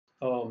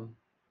Um,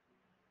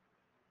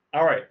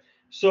 all right.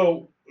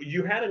 So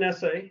you had an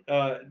essay.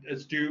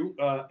 It's due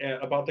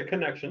about the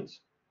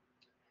connections,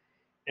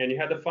 and you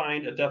had to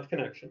find a depth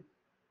connection.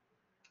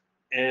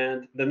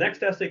 And the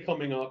next essay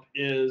coming up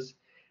is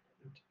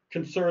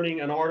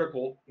concerning an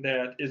article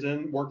that is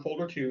in work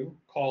folder 2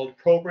 called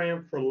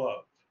Program for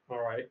Love.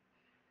 All right.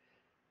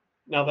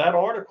 Now that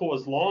article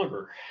is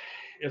longer.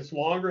 It's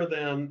longer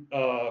than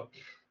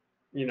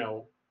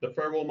the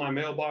Farewell My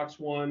Mailbox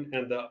one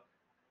and the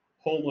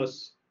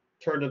homeless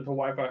turned into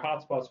Wi-Fi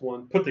hotspots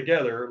one put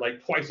together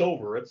like twice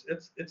over. It's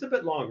a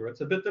bit longer.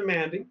 It's a bit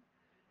demanding.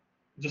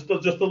 Just a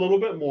little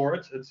bit more.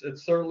 It's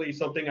certainly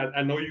something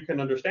I know you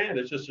can understand.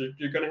 It's just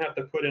you're going to have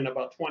to put in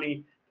about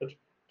 20 to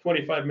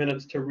 25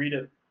 minutes to read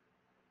it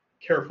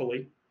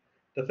carefully,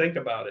 to think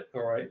about it.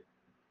 All right.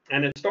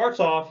 And it starts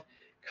off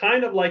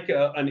kind of like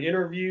an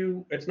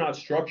interview. It's not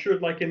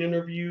structured like an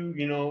interview,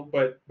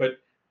 but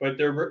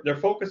they're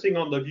focusing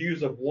on the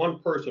views of one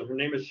person. Her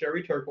name is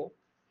Sherry Turkle,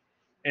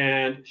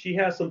 and she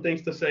has some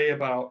things to say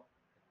about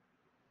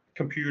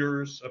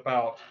computers,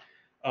 about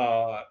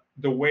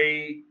the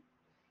way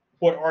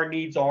what our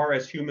needs are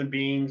as human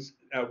beings.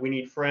 We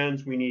need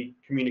friends, we need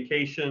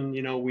communication,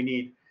 we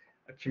need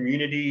a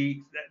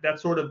community. That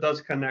sort of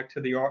does connect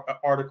to the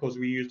articles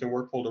we used in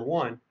Work Folder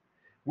 1.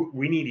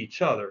 We need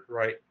each other,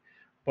 right?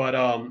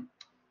 But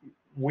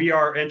we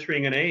are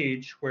entering an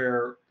age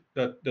where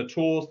the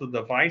tools, the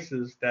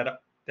devices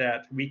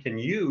that we can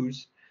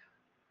use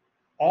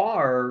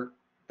are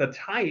the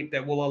type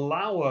that will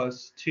allow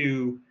us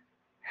to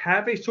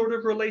have a sort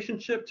of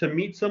relationship to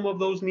meet some of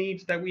those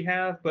needs that we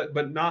have,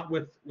 but not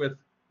with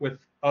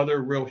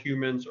other real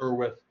humans or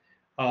with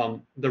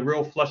the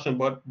real flesh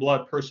and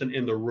blood person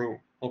in the room.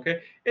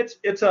 Okay, it's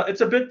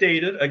a bit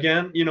dated.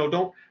 Again,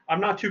 don't I'm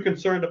not too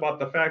concerned about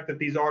the fact that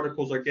these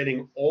articles are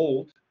getting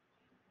old.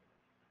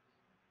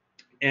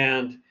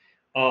 And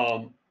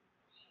um,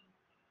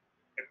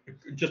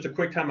 just a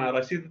quick timeout.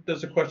 I see that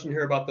there's a question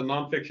here about the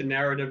nonfiction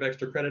narrative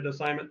extra credit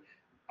assignment.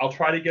 I'll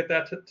try to get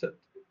that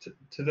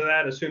to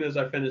that as soon as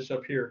I finish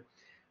up here.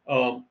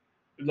 Um,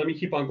 Let me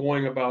keep on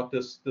going about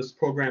this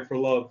program for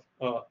love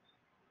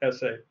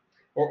essay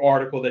or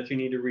article that you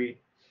need to read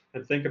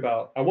and think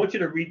about. I want you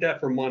to read that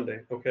for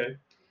Monday, okay?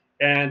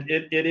 And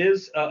it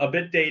is a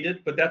bit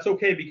dated, but that's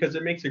okay because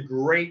it makes a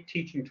great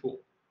teaching tool.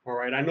 All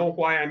right, I know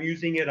why I'm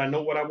using it. I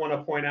know what I want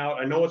to point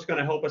out. I know it's going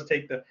to help us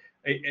take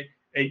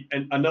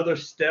another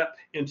step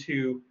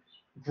into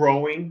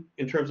growing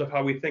in terms of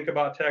how we think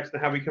about text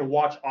and how we can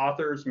watch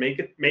authors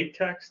make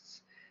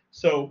texts.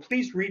 So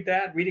please read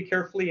it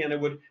carefully, and it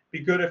would be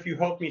good if you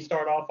helped me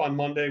start off on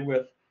Monday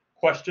with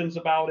questions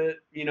about it,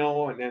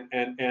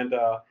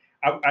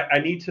 I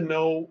need to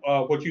know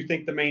what you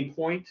think the main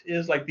point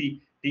is, like the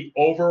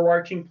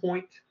overarching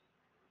point.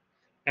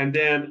 And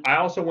then I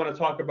also want to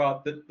talk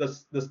about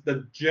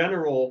the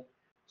general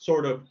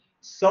sort of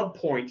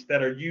subpoints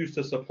that are used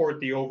to support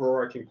the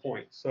overarching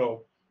point.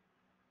 So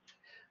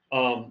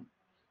um,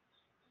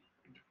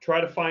 try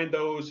to find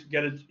those,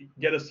 get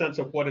a sense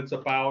of what it's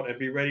about, and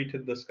be ready to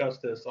discuss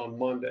this on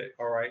Monday.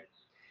 All right.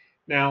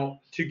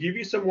 Now, to give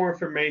you some more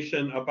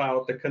information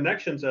about the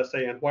connections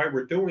essay and why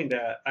we're doing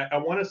that, I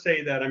want to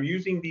say that I'm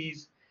using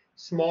these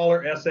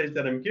smaller essays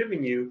that I'm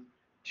giving you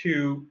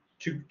to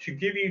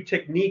give you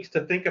techniques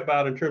to think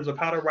about in terms of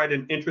how to write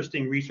an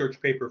interesting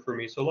research paper for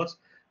me. So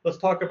let's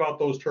talk about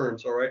those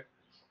terms, all right?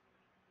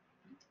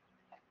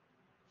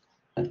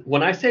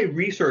 When I say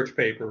research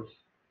paper,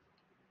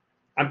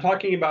 I'm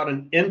talking about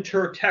an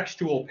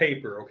intertextual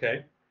paper,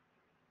 okay?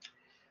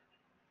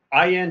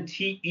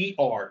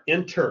 INTER,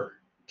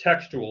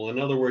 intertextual. In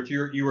other words,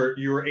 you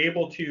are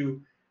able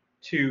to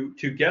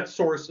get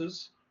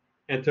sources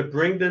and to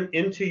bring them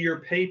into your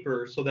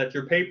paper so that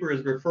your paper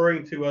is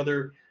referring to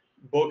other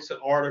books and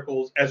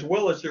articles as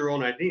well as your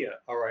own idea.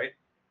 All right.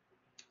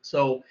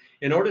 So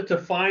in order to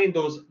find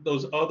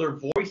those other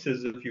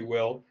voices, if you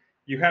will,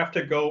 you have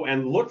to go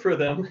and look for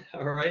them.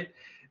 All right,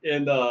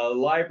 in the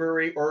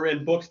library or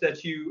in books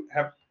that you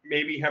have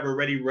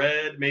already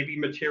read, maybe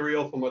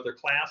material from other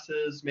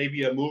classes,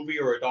 maybe a movie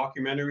or a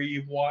documentary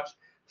you've watched,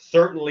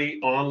 certainly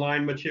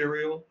online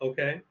material.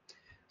 Okay,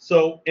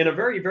 so in a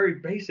very very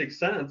basic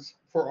sense,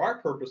 for our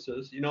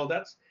purposes,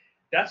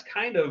 that's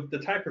kind of the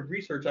type of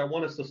research I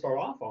want us to start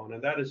off on,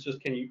 and that is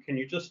just can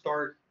you just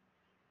start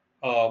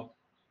uh,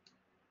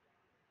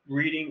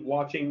 reading,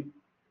 watching,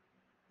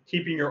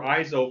 keeping your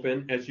eyes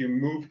open as you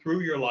move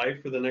through your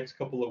life for the next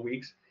couple of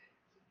weeks,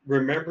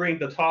 remembering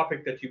the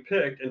topic that you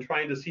picked and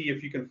trying to see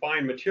if you can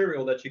find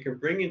material that you can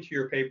bring into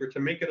your paper to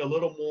make it a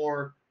little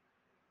more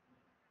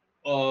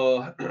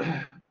uh,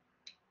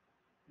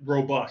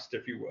 robust,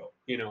 if you will.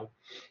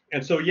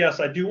 And so, yes,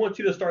 I do want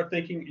you to start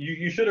thinking.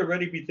 You should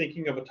already be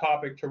thinking of a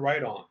topic to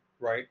write on,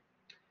 right?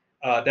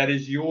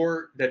 That's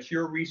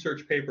your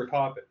research paper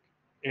topic.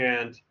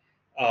 And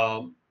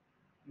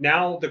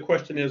now the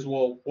question is,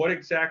 well, what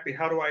exactly?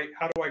 How do I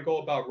go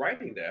about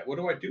writing that? What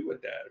do I do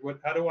with that?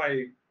 What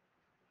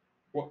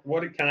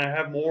can I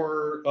have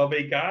more of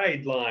a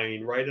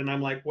guideline, right? And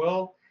I'm like,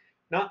 well,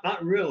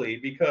 Not really,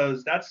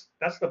 because that's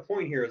the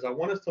point here. Is I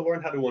want us to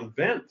learn how to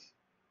invent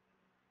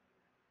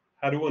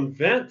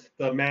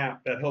the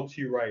map that helps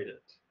you write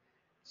it.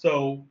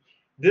 So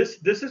this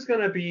is going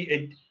to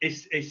be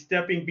a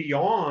stepping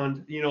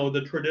beyond,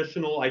 the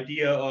traditional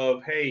idea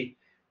of, hey,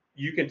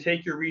 you can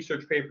take your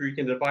research paper, you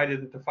can divide it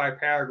into 5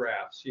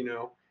 paragraphs,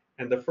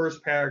 and the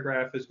first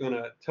paragraph is going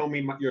to tell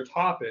me your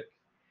topic,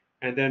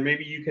 and then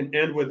maybe you can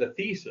end with a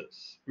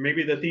thesis.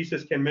 Maybe the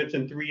thesis can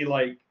mention 3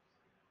 like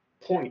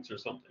points or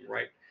something,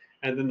 right?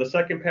 And then the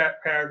second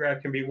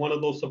paragraph can be one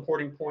of those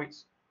supporting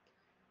points.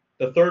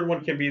 The third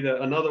one can be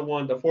another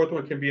one. The fourth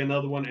one can be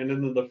another one, and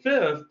then the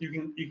fifth, you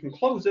can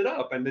close it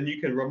up, and then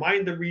you can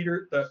remind your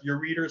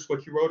readers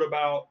what you wrote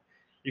about.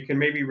 You can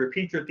maybe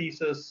repeat your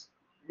thesis,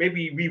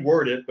 maybe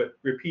reword it, but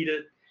repeat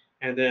it,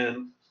 and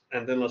then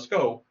let's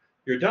go.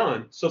 You're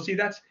done. So see,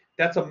 that's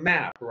a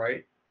map,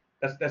 right?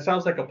 That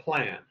sounds like a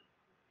plan,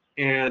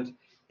 and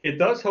it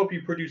does help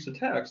you produce a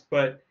text,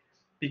 but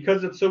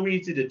because it's so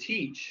easy to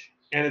teach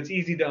and it's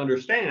easy to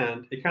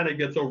understand, it kind of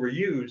gets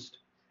overused.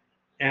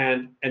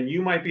 And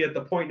you might be at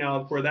the point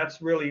now where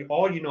that's really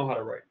all you know how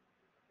to write,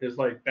 is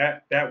like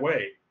that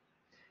way.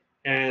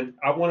 And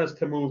I want us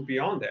to move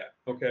beyond that.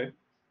 Okay.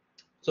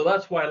 So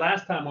that's why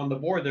last time on the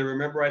board there,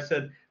 remember I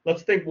said,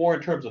 let's think more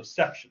in terms of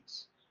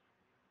sections.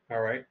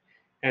 All right.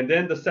 And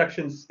then the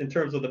sections in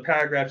terms of the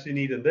paragraphs you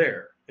need in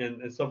there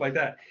and stuff like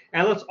that.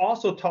 And let's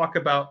also talk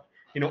about,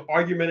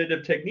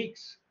 argumentative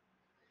techniques.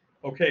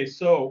 Okay.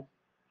 So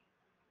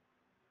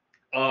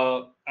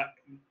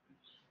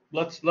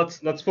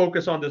let's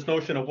focus on this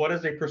notion of what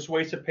is a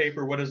persuasive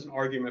paper, what is an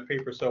argument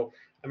paper. So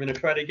I'm going to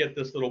try to get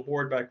this little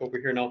board back over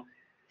here now.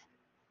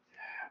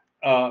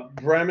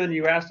 Bremen,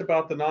 you asked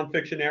about the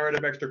nonfiction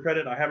narrative extra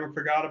credit. I haven't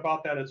forgot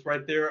about that. It's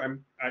right there.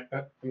 I'm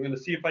going to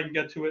see if I can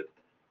get to it.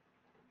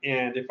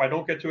 And if I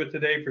don't get to it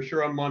today, for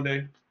sure on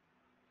Monday,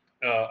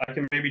 I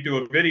can maybe do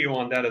a video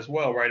on that as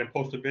well, right? And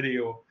post a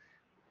video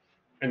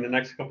in the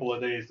next couple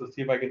of days. Let's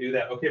see if I can do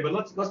that. Okay, but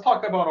let's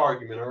talk about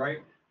argument, all right?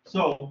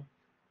 So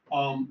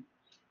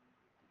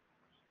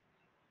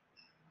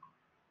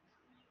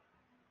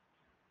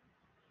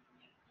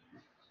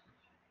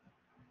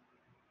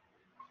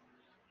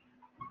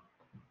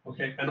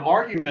okay, an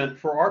argument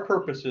for our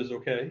purposes,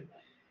 okay,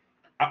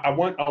 I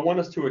want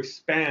us to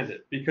expand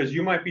it, because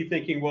you might be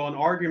thinking, well, an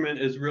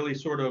argument is really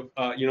sort of,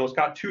 it's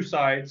got 2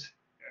 sides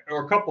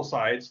or a couple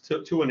sides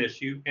to an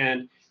issue,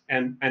 and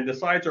the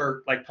sides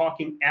are like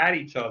talking at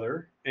each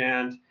other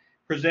and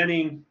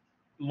presenting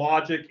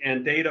logic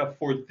and data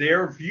for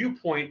their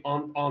viewpoint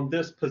on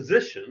this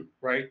position,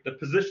 right? The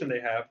position they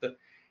have,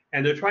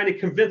 and they're trying to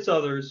convince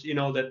others,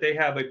 that they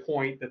have a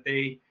point, that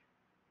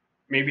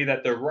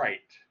they're right?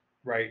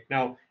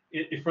 Now,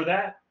 for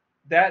that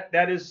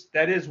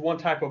is one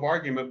type of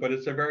argument, but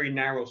it's a very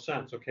narrow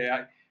sense. Okay,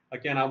 I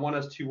want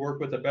us to work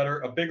with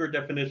a bigger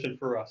definition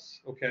for us.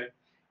 Okay,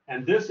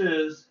 and this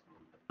is,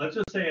 let's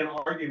just say an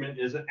argument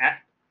is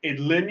a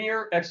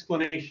linear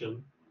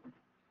explanation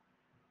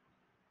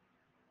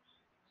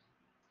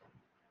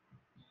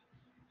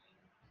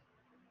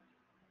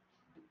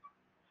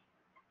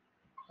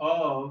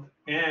of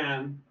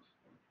an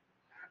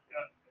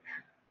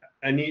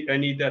I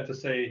need that to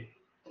say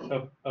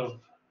of a,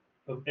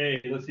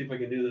 let's see if I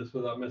can do this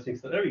without messing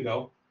stuff. There we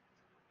go.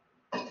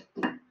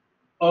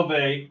 Of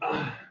a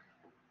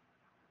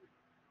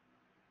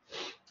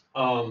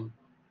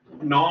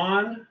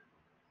non-obvious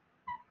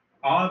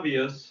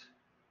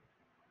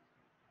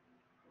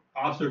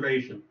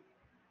observation.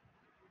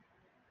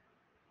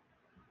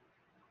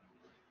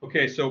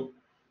 Okay, so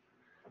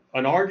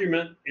an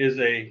argument is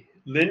a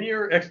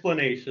linear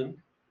explanation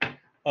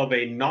of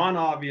a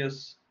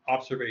non-obvious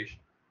observation.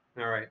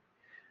 All right.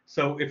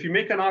 So if you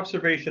make an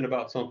observation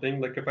about something,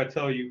 like if I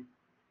tell you,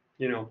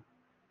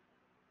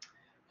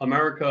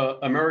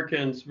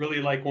 Americans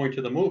really like going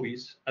to the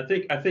movies, I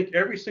think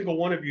every single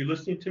one of you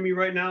listening to me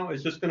right now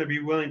is just going to be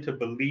willing to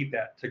believe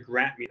that, to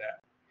grant me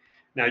that.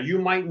 Now, you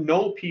might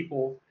know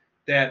people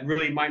that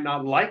really might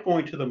not like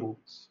going to the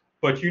movies,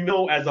 but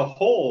as a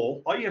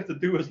whole, all you have to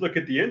do is look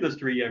at the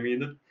industry. I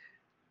mean,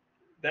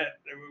 that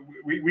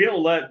we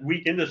don't let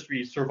weak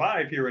industries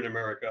survive here in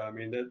America. I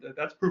mean,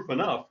 that's proof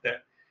enough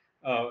that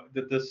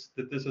this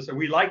is.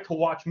 We like to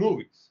watch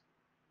movies,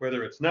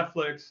 whether it's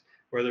Netflix,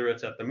 whether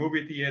it's at the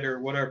movie theater,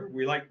 whatever.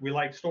 We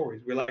like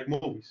stories. We like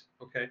movies.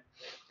 Okay,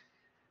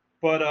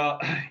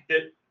 but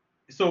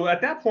so at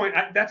that point,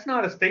 that's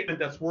not a statement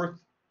that's worth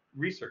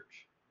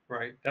research,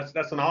 right?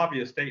 That's an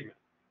obvious statement.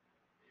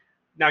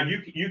 Now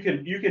you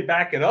can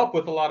back it up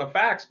with a lot of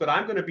facts, but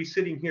I'm going to be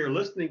sitting here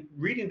listening,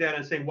 reading that,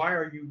 and saying, why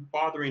are you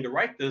bothering to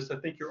write this? I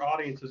think your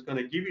audience is going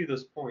to give you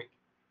this point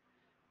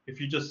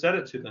if you just said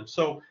it to them.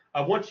 So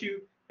I want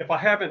you, if I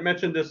haven't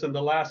mentioned this in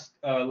the last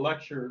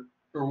lecture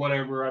or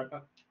whatever,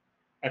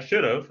 I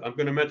should have. I'm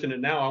going to mention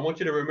it now. I want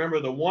you to remember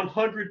the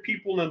 100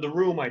 people in the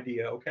room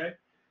idea. Okay,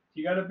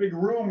 you got a big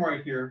room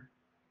right here,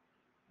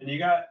 and you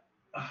got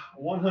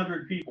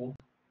 100 people.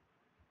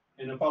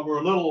 And if I were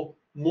a little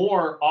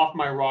more off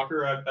my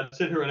rocker, I'd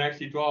sit here and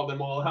actually draw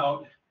them all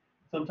out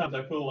sometimes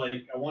I feel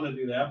like I want to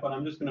do that, but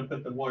I'm just going to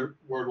put the word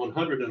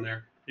 100 in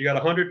there. You got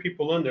 100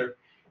 people in there,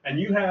 and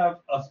you have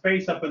a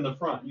space up in the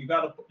front. You've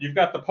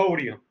got the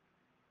podium.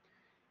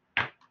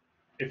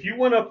 If you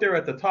went up there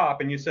at the top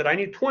and you said, I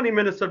need 20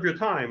 minutes of your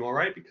time, all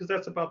right, because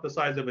that's about the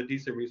size of a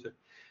decent research.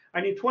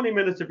 I need 20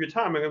 minutes of your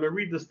time. I'm going to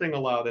read this thing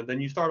aloud. And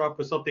then you start off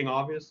with something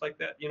obvious like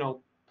that.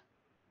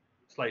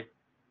 It's like,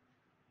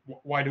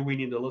 why do we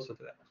need to listen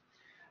to that?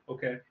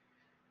 Okay.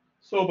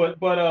 So, but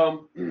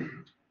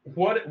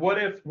what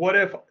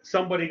if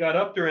somebody got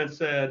up there and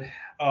said,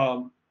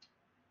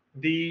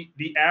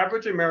 the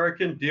average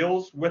American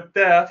deals with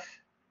death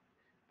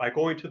by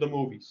going to the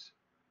movies?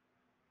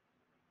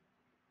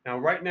 Now,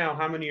 right now,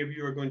 how many of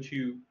you are going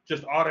to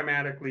just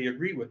automatically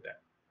agree with that?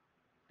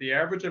 The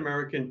average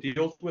American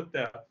deals with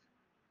death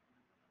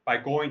by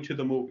going to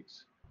the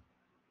movies.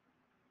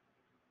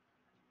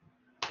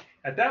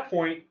 At that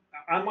point,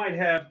 I might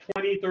have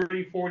 20,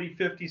 30, 40,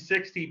 50,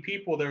 60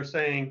 people there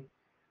saying,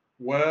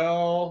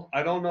 well,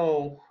 I don't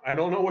know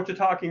what you're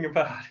talking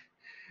about.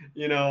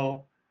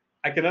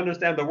 I can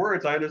understand the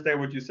words, I understand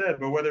what you said,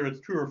 but whether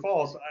it's true or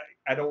false,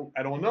 I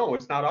don't know.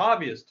 It's not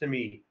obvious to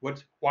me.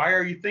 Why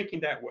are you thinking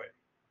that way?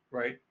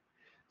 Right?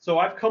 So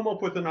I've come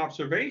up with an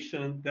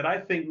observation that I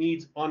think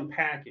needs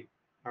unpacking.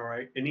 All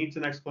right. It needs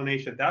an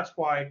explanation. That's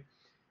why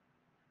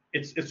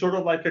it's sort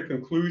of like a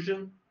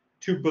conclusion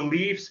to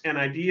beliefs and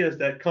ideas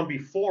that come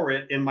before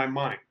it in my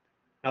mind.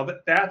 Now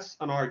that's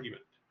an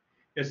argument.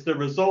 It's the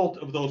result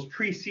of those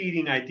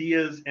preceding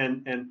ideas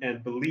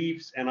and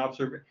beliefs and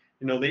observation.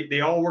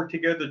 They all work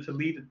together to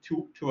lead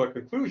to a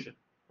conclusion,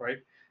 right?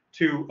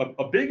 To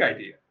a big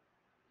idea.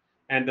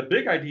 And the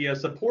big idea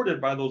is supported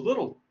by those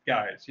little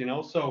guys,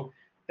 So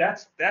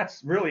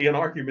that's really an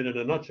argument in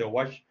a nutshell.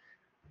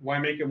 Why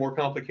make it more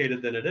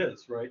complicated than it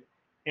is, right?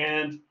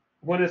 And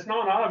when it's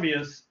not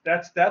obvious,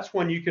 that's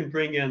when you can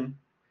bring in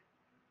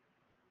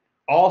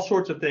all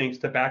sorts of things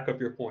to back up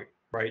your point,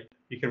 right?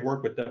 You can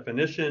work with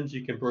definitions,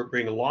 you can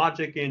bring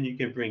logic in, you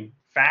can bring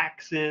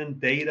facts in,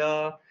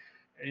 data,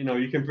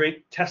 you can bring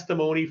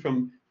testimony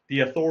from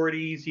the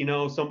authorities,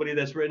 somebody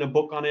that's written a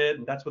book on it,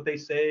 and that's what they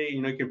say,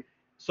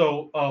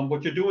 So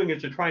what you're doing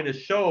is you're trying to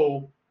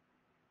show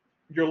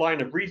your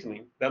line of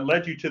reasoning that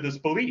led you to this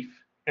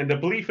belief. And the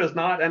belief is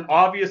not an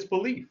obvious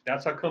belief.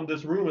 That's how come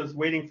this room is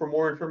waiting for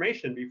more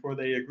information before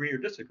they agree or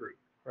disagree,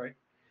 right?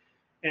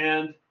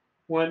 And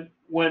when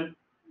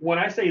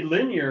I say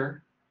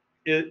linear,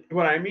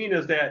 what I mean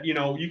is that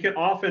you can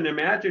often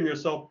imagine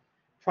yourself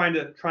trying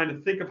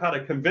to think of how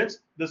to convince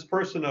this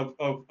person of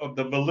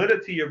the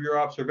validity of your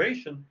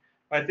observation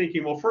by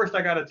thinking, well, first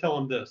I got to tell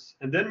them this,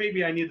 and then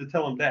maybe I need to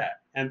tell them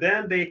that, and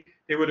then they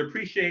would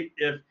appreciate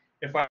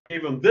if I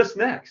gave them this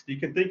next. You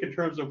can think in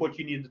terms of what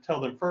you need to tell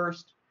them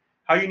first,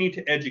 how you need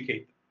to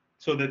educate them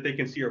so that they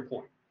can see your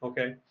point.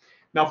 Okay.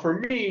 Now, for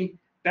me,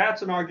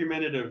 that's an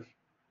argumentative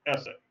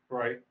essay,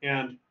 right?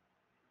 And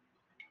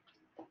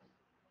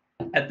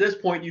at this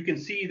point, you can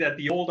see that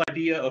the old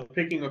idea of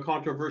picking a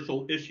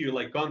controversial issue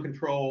like gun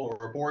control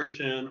or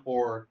abortion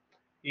or,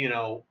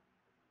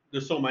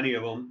 there's so many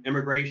of them,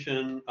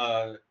 immigration,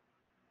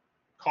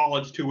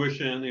 college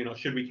tuition,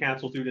 should we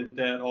cancel student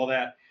debt, all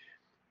that.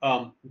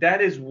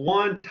 That is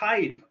one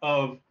type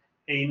of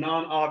a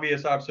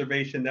non-obvious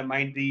observation that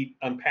might need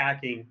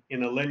unpacking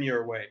in a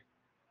linear way.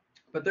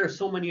 But there's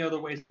so many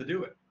other ways to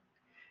do it.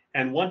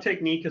 And one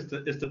technique is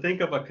to think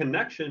of a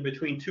connection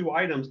between two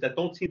items that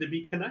don't seem to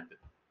be connected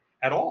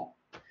at all.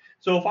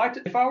 So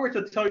if I were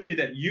to tell you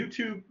that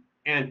YouTube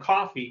and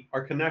coffee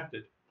are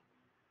connected,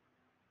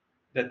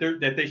 that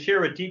they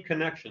share a deep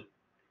connection,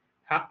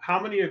 how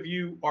many of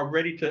you are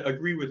ready to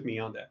agree with me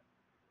on that?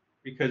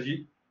 Because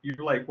you're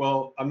like,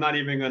 well, I'm not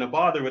even going to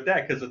bother with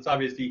that because it's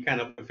obviously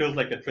it feels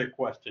like a trick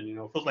question.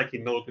 It feels like he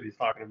knows what he's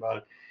talking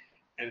about,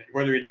 and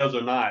whether he does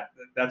or not,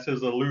 that's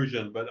his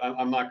illusion. But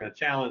I'm not going to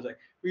challenge that.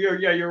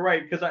 Yeah, you're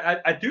right, because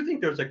I do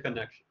think there's a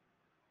connection.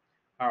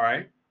 All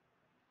right,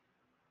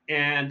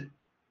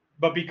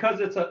 but because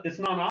it's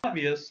not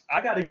obvious,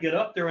 I got to get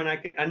up there and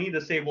I need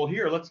to say, well,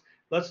 here let's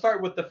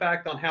start with the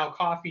fact on how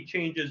coffee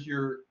changes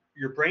your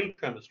brain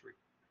chemistry,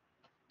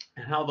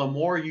 and how the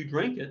more you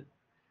drink it,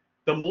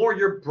 the more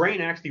your brain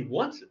actually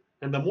wants it,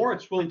 and the more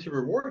it's willing to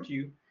reward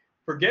you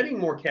for getting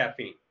more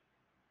caffeine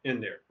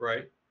in there,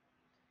 right?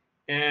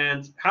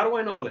 And how do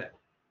I know that?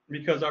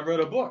 Because I read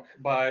a book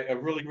by a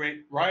really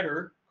great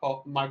writer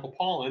called Michael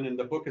Pollan, and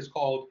the book is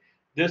called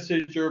This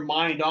Is Your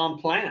Mind on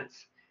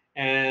Plants.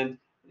 And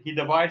he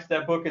divides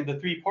that book into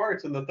 3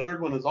 parts, and the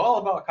third one is all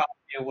about coffee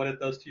and what it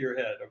does to your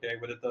head, okay,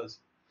 what it does.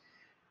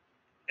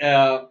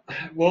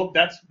 Well,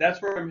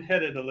 that's where I'm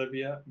headed,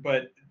 Olivia,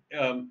 but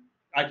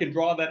I can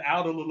draw that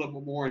out a little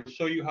bit more and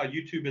show you how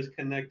YouTube is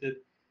connected.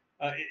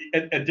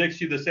 It addicts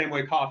you the same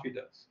way coffee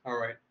does. All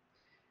right.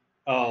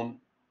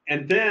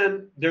 And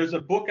then there's a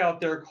book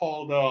out there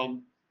called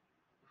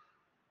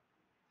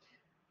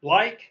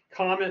Like,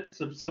 Comment,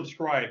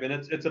 Subscribe, and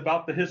it's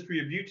about the history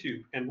of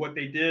YouTube and what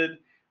they did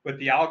with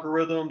the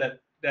algorithm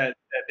that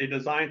they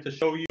designed to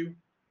show you.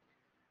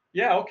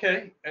 Yeah,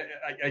 okay.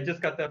 I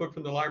just got that book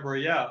from the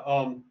library. Yeah.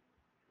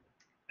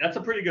 that's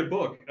a pretty good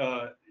book.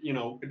 You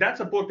know, that's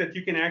a book that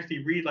you can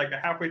actually read like a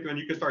halfway through and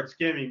you can start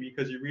skimming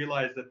because you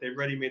realize that they've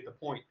already made the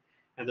point,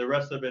 and the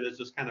rest of it is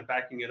just kind of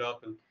backing it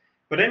up. And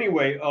but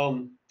anyway,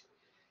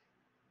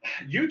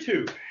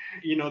 YouTube,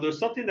 you know, there's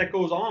something that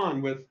goes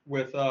on with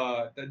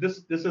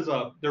this. This is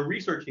a they're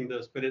researching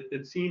this, but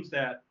it seems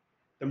that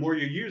the more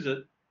you use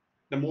it,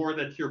 the more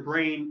that your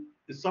brain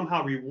is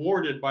somehow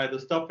rewarded by the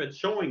stuff it's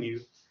showing you.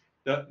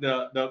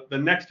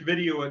 The next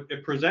video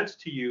it presents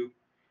to you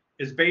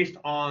is based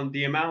on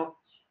the amount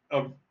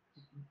of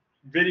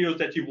videos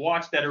that you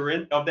watch that are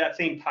in of that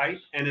same type,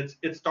 and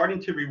it's starting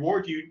to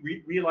reward you,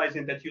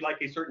 realizing that you like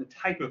a certain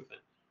type of thing,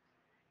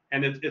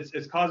 and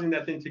it's causing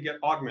that thing to get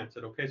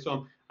augmented. Okay,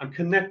 so I'm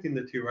connecting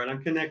the two, right?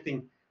 I'm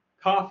connecting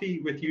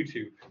coffee with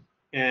YouTube,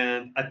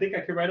 and I think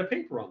I could write a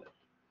paper on it,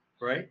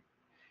 right?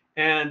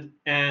 And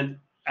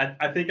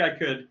I think I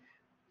could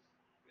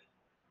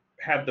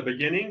have the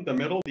beginning, the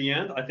middle, the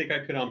end. I think I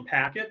could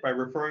unpack it by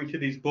referring to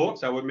these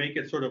books. I would make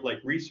it sort of like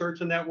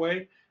research in that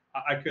way.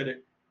 I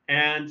could,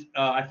 and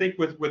I think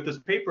with this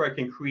paper, I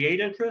can create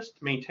interest,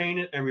 maintain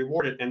it, and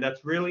reward it. And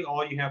that's really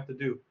all you have to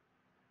do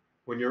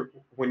when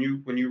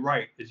you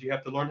write, is you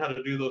have to learn how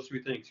to do those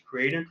three things: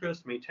 create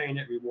interest, maintain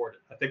it, reward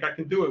it. I think I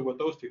can do it with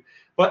those two.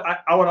 But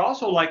I would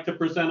also like to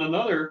present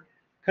another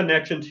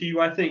connection to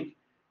you. I think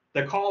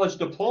the college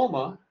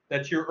diploma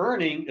that you're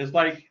earning is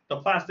like the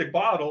plastic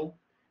bottle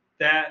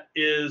that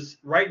is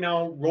right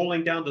now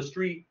rolling down the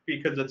street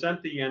because it's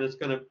empty, and it's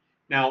going to,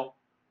 now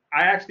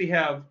I actually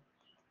have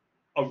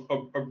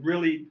a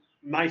really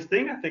nice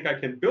thing I think I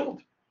can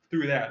build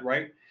through that,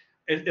 right?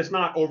 It's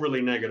not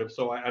overly negative,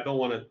 so I don't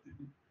want to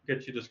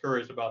get you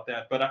discouraged about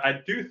that. But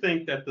I do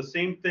think that the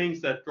same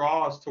things that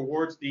draw us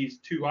towards these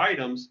two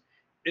items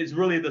is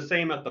really the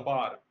same at the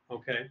bottom,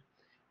 okay?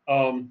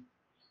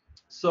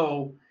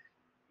 So,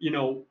 you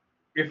know,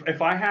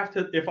 if I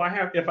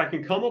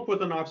can come up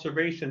with an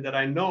observation that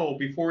I know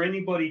before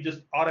anybody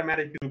just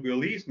automatically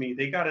believes me,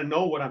 they got to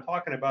know what I'm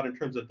talking about in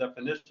terms of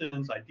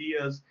definitions,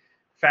 ideas,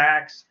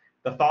 facts,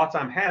 the thoughts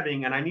I'm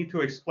having, and I need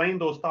to explain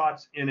those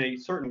thoughts in a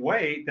certain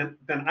way, then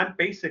I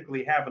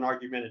basically have an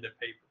argumentative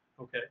paper,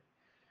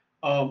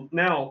 okay?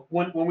 Now,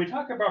 when we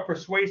talk about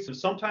persuasive,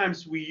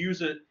 sometimes we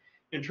use it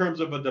in terms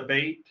of a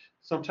debate.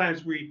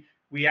 Sometimes we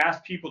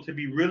ask people to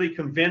be really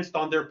convinced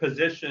on their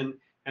position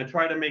and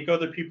try to make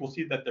other people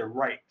see that they're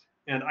right.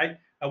 And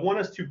I want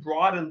us to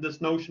broaden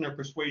this notion of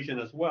persuasion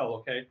as well,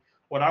 okay?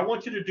 What I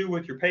want you to do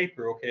with your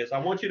paper, okay, is I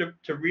want you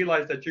to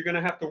realize that you're going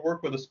to have to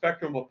work with a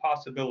spectrum of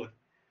possibility.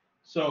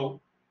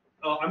 So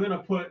I'm going to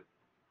put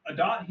a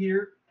dot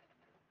here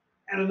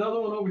and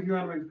another one over here.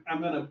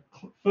 I'm going to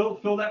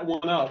fill that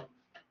one up.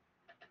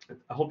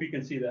 I hope you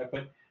can see that,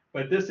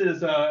 but this is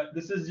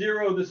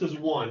 0, this is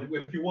 1.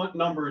 If you want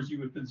numbers, you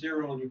would put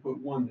 0 and you put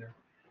 1 there.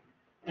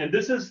 And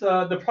this is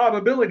the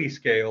probability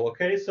scale,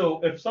 okay? So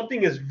if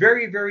something is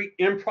very, very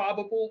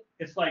improbable,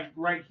 it's like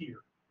right here,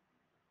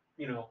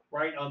 you know,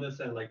 right on this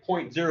end, like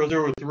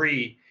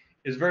 0.003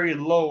 is very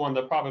low on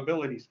the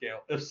probability scale.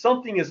 If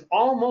something is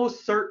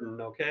almost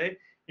certain, okay,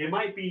 it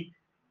might be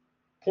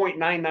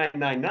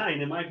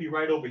 0.9999, it might be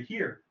right over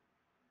here.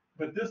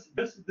 But this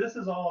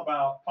is all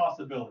about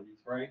possibilities,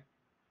 right?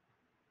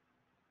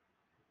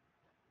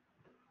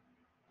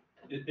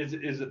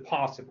 Is it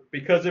possible?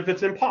 Because if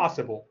it's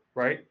impossible,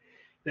 right,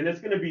 then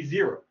it's going to be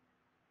 0.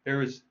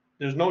 There's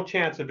no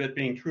chance of it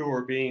being true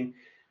or being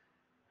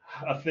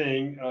a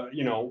thing.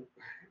 You know,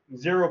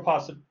 0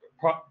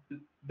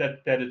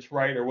 that it's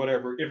right or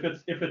whatever.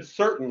 If it's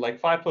certain, like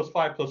 5 +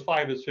 5 +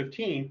 5 is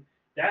 15,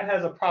 that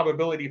has a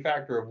probability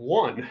factor of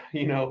 1.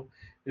 You know,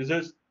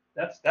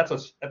 that's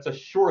a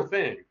sure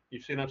thing. You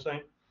see what I'm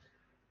saying?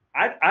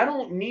 I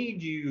don't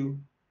need you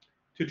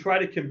to try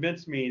to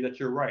convince me that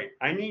you're right.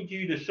 I need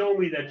you to show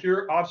me that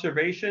your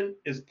observation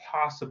is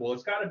possible.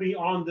 It's got to be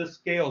on this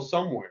scale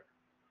somewhere.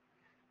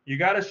 You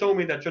got to show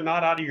me that you're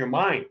not out of your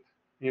mind,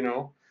 you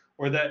know,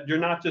 or that you're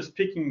not just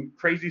picking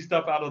crazy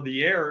stuff out of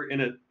the air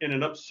in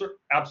an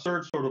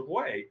absurd sort of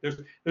way.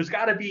 There's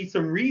got to be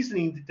some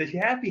reasoning that you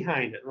have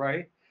behind it,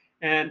 right?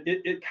 And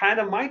it kind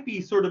of might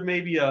be sort of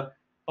maybe a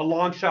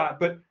long shot,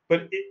 but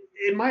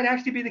it might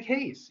actually be the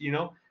case, you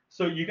know.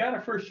 So you got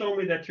to first show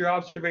me that your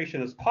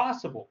observation is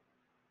possible.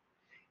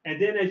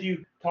 And then as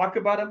you talk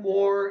about it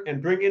more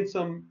and bring in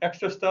some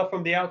extra stuff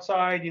from the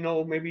outside, you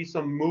know, maybe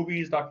some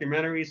movies,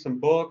 documentaries, some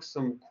books,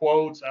 some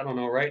quotes, I don't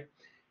know, right?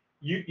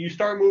 You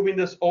start moving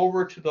this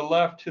over to the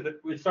left,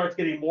 it starts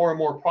getting more and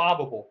more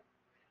probable.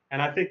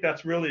 And I think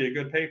that's really a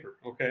good paper,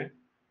 okay?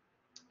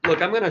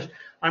 Look, I'm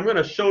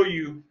gonna show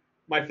you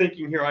my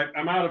thinking here.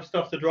 I'm out of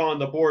stuff to draw on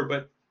the board,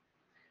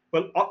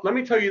 but let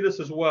me tell you this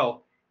as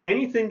well.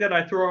 Anything that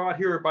I throw out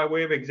here by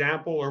way of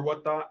example or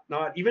whatnot,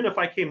 even if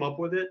I came up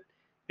with it,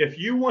 if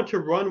you want to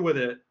run with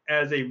it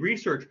as a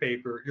research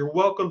paper, you're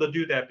welcome to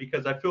do that,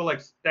 because I feel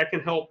like that can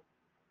help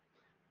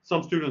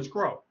some students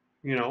grow,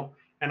 you know,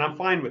 and I'm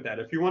fine with that.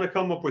 If you want to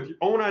come up with your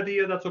own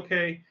idea, that's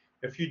okay.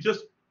 If you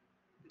just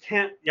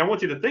can't, I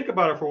want you to think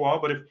about it for a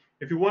while, but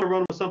if you want to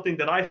run with something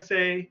that I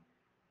say,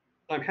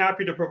 I'm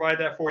happy to provide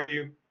that for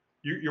you.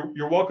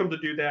 You're welcome to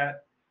do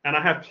that. And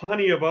I have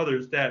plenty of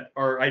others that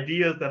are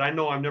ideas that I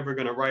know I'm never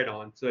going to write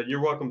on. So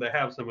you're welcome to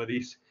have some of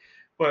these.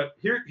 But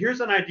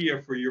here's an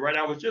idea for you, right?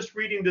 I was just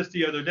reading this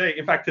the other day.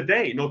 In fact,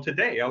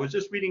 today, I was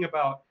just reading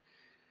about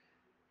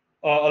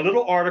a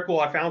little article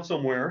I found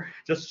somewhere,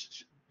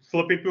 just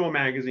flipping through a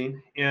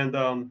magazine,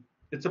 and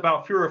it's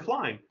about fear of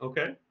flying.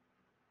 Okay.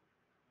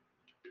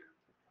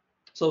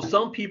 So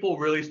some people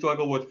really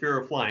struggle with fear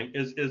of flying.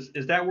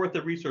 Is that worth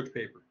a research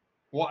paper?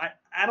 Well,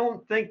 I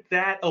don't think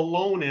that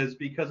alone is,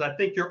 because I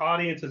think your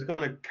audience is going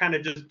to kind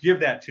of just give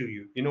that to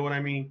you. You know what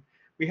I mean?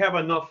 We have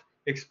enough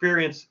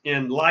experience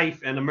in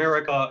life and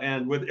America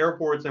and with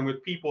airports and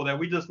with people that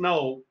we just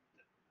know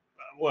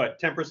what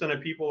 10%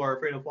 of people are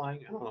afraid of flying.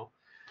 I don't know,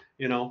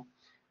 you know.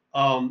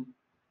 Um,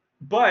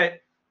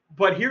 but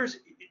here's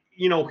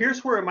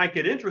here's where it might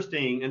get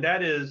interesting, and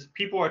that is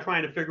people are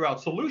trying to figure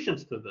out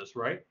solutions to this,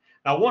 right?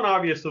 Now, one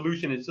obvious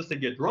solution is just to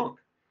get drunk.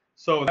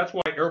 So that's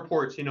why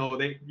airports,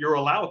 you're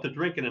allowed to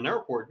drink in an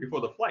airport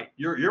before the flight.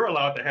 You're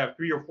allowed to have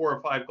 3 or 4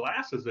 or 5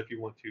 glasses if you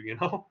want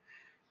to.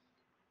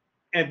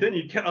 And then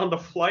you get on the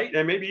flight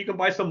and maybe you can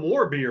buy some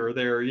more beer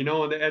there,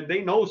 and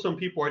they know some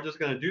people are just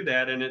going to do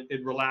that, and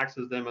it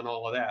relaxes them and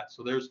all of that.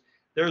 So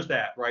there's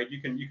that, right?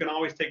 You can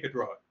always take a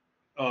drug.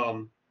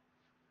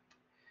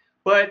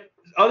 But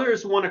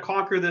others want to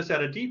conquer this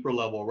at a deeper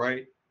level,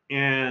 right?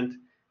 And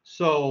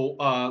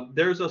so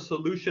there's a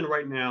solution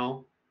right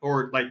now,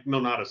 or like, no,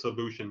 not a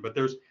solution, but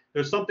there's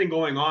something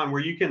going on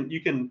where you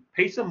can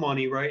pay some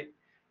money, right?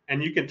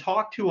 And you can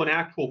talk to an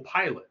actual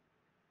pilot.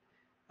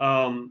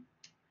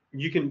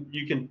 You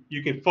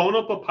can phone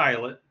up a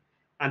pilot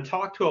and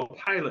talk to a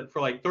pilot for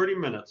like 30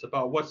 minutes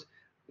about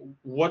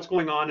what's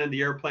going on in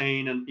the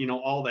airplane and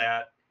all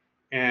that.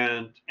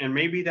 And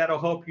maybe that'll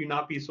help you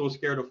not be so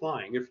scared of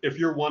flying if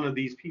you're one of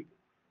these people.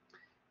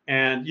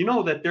 And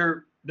that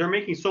they're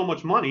making so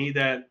much money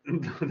that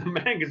the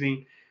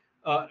magazine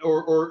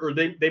or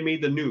they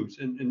made the news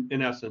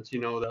in essence,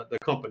 the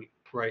company,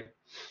 right?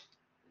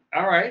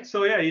 All right,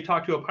 so yeah, you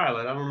talk to a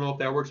pilot. I don't know if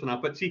that works or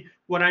not, but see,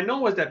 what I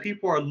know is that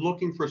people are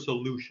looking for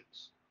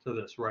solutions to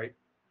this, right?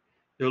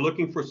 They're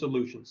looking for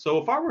solutions. So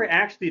if I were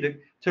actually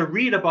to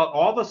read about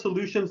all the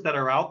solutions that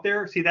are out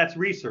there, see, that's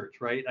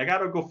research, right? I got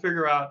to go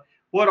figure out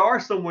what are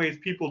some ways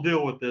people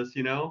deal with this,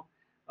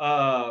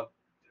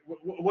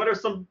 what are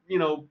some,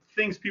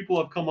 things people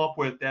have come up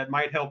with that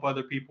might help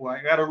other people.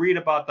 I got to read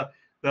about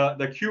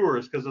the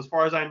cures, because as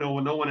far as I know,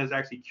 no one has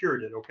actually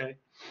cured it, okay?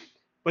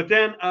 But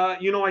then, I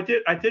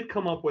did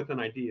come up with an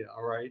idea,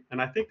 all right?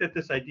 And I think that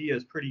this idea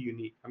is pretty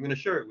unique. I'm going to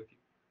share it with you,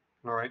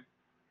 all right?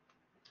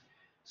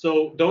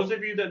 So those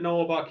of you that know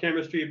about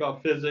chemistry,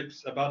 about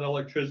physics, about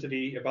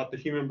electricity, about the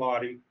human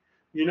body,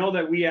 you know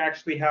that we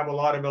actually have a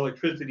lot of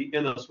electricity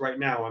in us right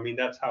now. I mean,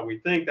 that's how we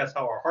think. That's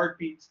how our heart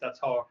beats. That's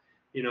how,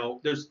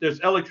 there's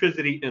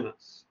electricity in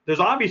us. There's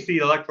obviously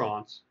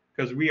electrons,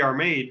 because we are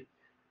made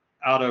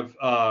out of,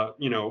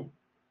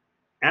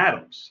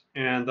 atoms.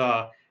 And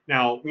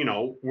now,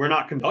 we're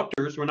not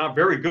conductors. We're not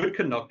very good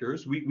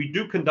conductors. We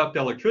do conduct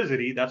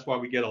electricity. That's why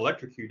we get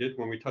electrocuted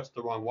when we touch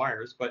the wrong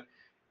wires. But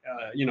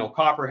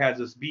copper has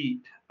this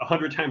beat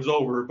 100 times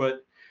over,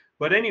 but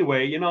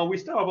anyway, we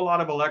still have a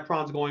lot of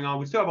electrons going on.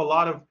 We still have a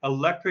lot of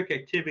electric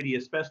activity,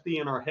 especially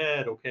in our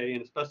head, okay,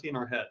 and especially in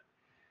our head.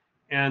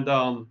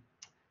 And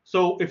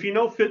so if you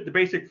know the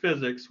basic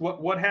physics,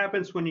 what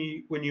happens when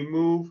you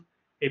move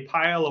a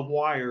pile of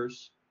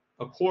wires,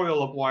 a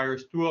coil of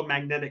wires through a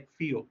magnetic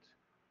field?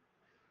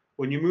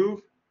 When you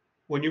move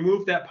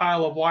that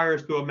pile of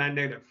wires through a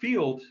magnetic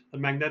field,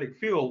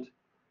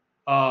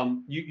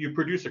 you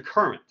produce a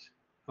current.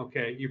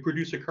 Okay, you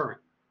produce a current.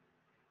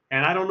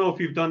 And I don't know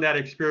if you've done that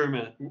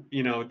experiment.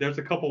 There's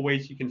a couple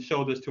ways you can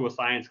show this to a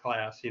science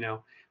class,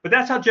 but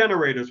that's how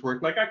generators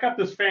work. Like I got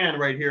this fan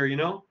right here,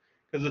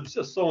 because it's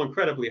just so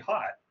incredibly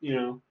hot,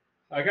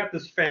 I got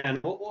this fan.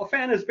 Well, a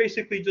fan is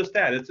basically just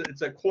that.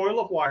 It's a coil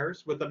of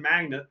wires with a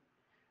magnet,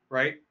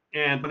 right?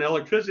 And when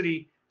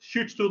electricity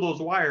shoots through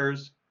those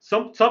wires,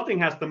 something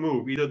has to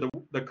move. Either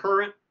the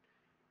current,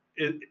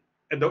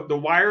 the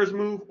wires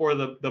move, or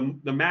the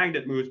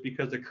magnet moves,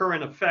 because the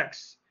current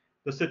affects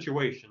the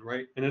situation,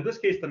 right? And in this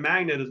case, the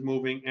magnet is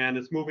moving, and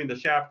it's moving the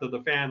shaft of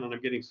the fan, and I'm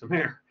getting some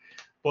air.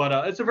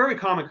 But it's a very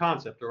common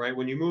concept, all right?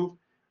 When you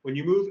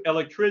move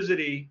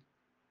electricity,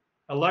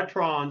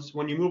 electrons,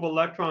 when you move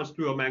electrons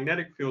through a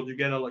magnetic field, you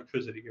get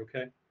electricity,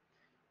 okay?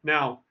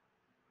 Now,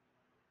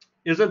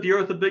 isn't the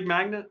Earth a big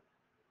magnet?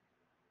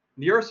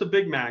 The Earth's a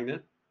big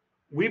magnet.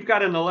 We've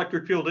got an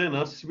electric field in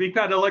us. We've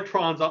got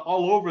electrons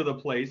all over the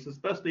place,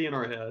 especially in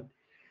our head.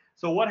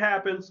 So what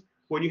happens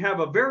when you have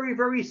a very,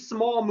 very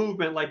small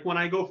movement, like when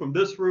I go from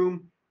this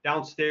room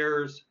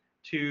downstairs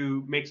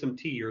to make some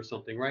tea or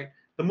something, right?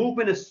 The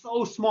movement is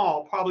so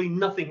small, probably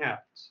nothing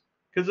happens,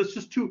 because it's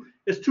just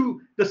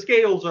the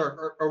scales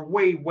are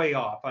way, way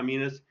off. I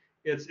mean,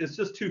 it's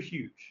just too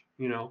huge,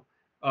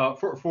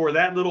 for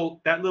that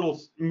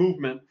little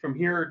movement from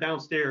here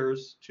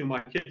downstairs to my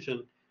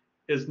kitchen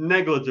is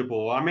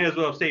negligible. I may as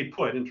well have stayed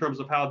put in terms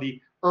of how the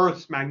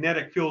Earth's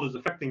magnetic field is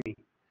affecting me.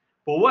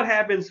 But what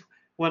happens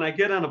when I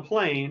get on a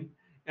plane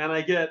and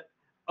I get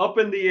up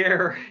in the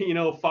air,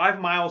 5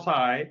 miles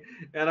high,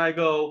 and I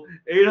go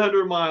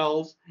 800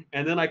 miles,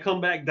 and then I come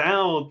back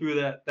down through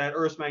that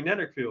Earth's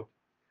magnetic field.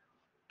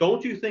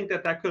 Don't you think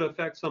that could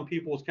affect some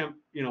people's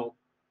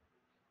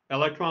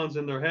electrons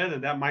in their head,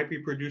 and that might be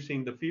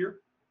producing the fear?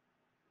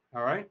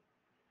 All right.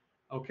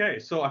 Okay.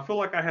 So I feel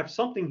like I have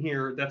something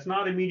here that's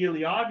not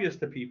immediately obvious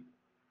to people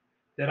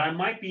that I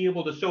might be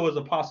able to show as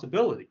a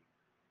possibility.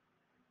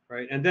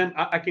 Right. And then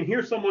I can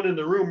hear someone in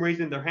the room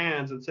raising their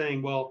hands and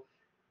saying, well,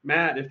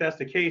 Matt, if that's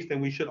the case,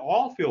 then we should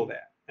all feel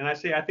that. And I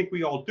say, I think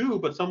we all do,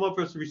 but some of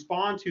us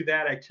respond to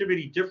that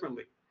activity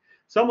differently.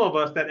 Some of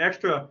us, that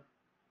extra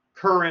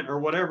current or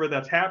whatever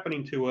that's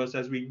happening to us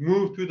as we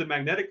move through the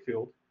magnetic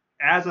field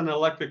as an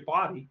electric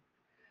body,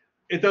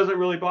 it doesn't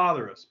really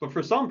bother us. But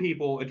for some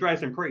people, it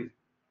drives them crazy,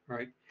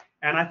 right?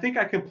 And I think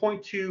I can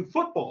point to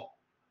football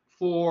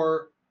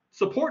for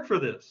support for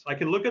this. I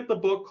can look at the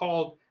book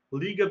called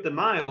League of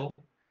Denial.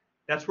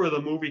 That's where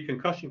the movie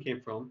Concussion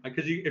came from.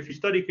 Because if you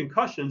study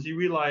concussions, you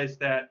realize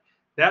that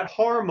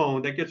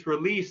hormone that gets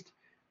released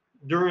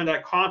during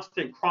that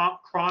constant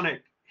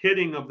chronic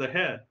hitting of the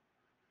head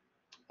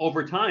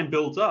over time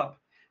builds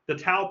up. The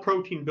tau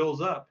protein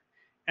builds up.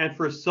 And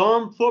for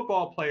some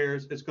football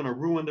players, it's going to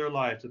ruin their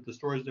lives. It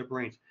destroys their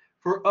brains.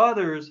 For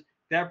others,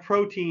 that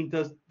protein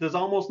does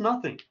almost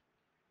nothing.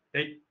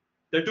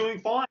 They're doing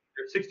fine.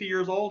 They're 60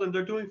 years old and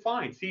they're doing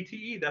fine.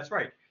 CTE, that's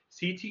right.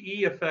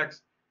 CTE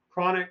affects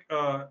chronic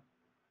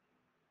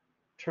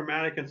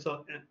traumatic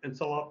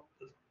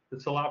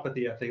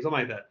encephalopathy, I think, something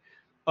like that.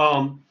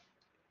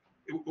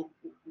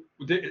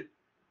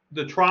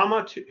 The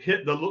trauma to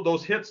hit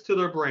those hits to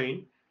their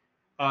brain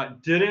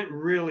didn't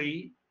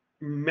really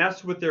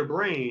mess with their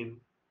brain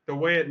the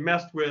way it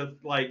messed with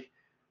like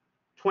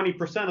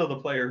 20% of the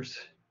players,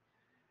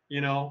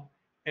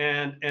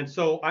 and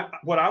so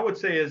what I would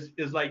say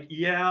is like,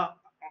 yeah,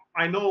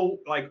 I know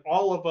like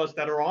all of us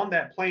that are on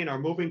that plane are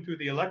moving through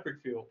the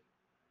electric field,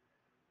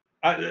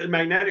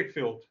 magnetic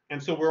field,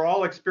 and so we're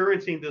all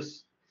experiencing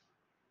this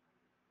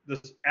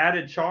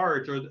added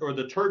charge or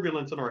the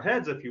turbulence in our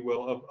heads, if you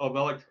will, of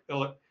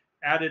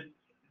added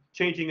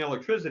changing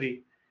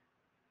electricity.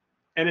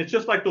 And it's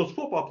just like those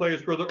football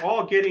players where they're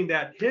all getting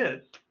that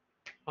hit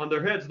on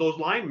their heads, those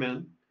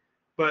linemen,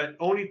 but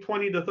only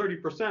 20 to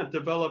 30%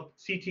 develop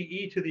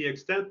CTE to the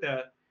extent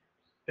that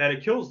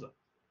it kills them.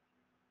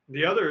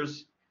 The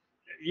others,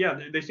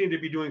 yeah, they seem to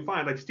be doing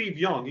fine. Like Steve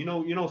Young,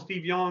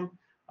 Steve Young,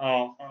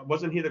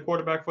 wasn't he the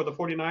quarterback for the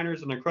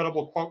 49ers, an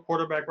incredible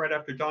quarterback right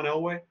after John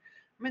Elway?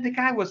 I mean, the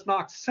guy was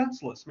knocked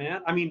senseless,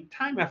 man. I mean,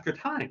 time after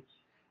time.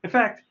 In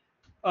fact,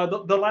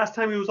 the last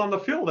time he was on the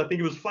field, I think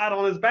he was flat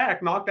on his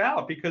back, knocked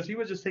out, because he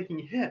was just taking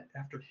hit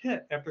after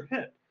hit after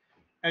hit.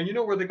 And you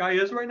know where the guy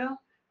is right now?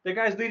 The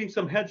guy's leading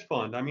some hedge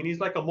fund. I mean, he's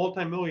like a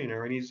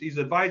multimillionaire, and he's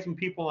advising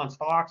people on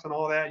stocks and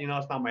all that.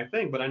 It's not my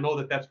thing, but I know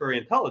that that's very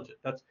intelligent.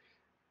 That's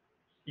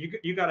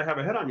you got to have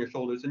a head on your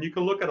shoulders, and you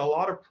can look at a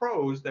lot of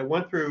pros that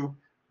went through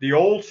the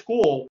old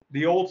school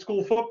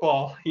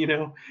football,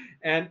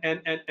 and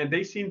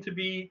they seem to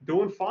be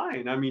doing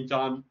fine. I mean,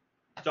 John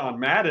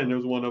Madden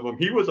is one of them.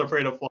 He was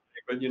afraid of flying,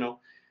 but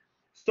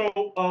so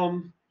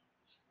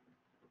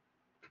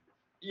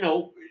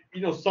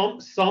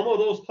some of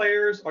those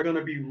players are going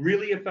to be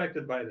really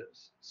affected by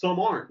this. Some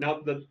aren't.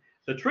 Now the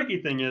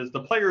tricky thing is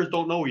the players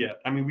don't know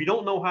yet. I mean, we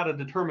don't know how to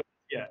determine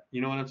yet.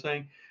 You know what I'm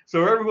saying?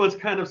 So everyone's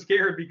kind of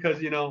scared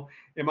because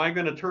am I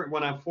going to turn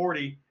when I'm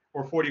 40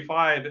 or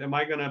 45? Am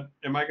I gonna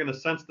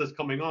sense this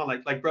coming on?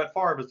 Like Brett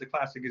Favre is the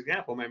classic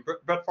example, man.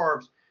 Brett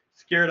Favre's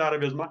scared out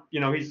of his mind.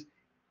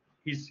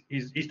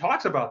 He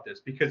talks about this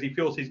because he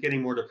feels he's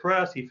getting more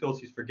depressed. He feels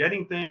he's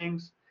forgetting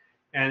things,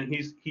 and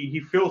he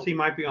feels he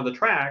might be on the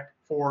track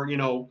for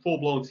full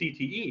blown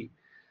CTE.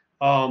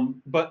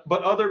 But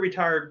other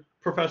retired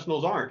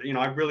professionals aren't.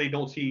 I really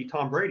don't see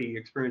Tom Brady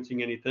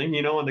experiencing anything.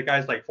 And the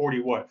guy's like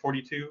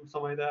 42,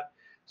 something like that.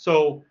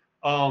 So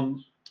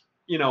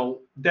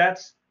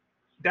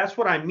that's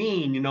what I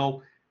mean.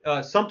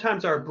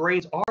 Sometimes our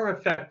brains are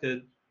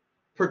affected.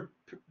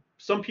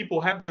 Some people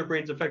have their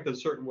brains affected a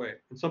certain way,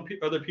 and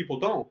other people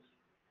don't.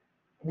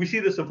 We see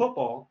this in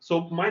football.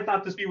 So might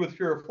not this be with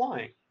fear of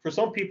flying? For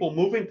some people,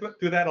 moving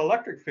through that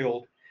electric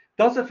field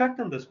does affect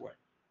them this way.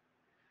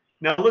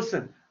 Now,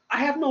 listen, I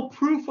have no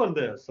proof on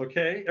this,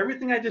 okay?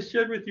 Everything I just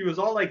shared with you is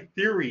all like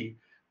theory,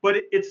 but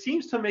it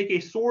seems to make a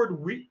sort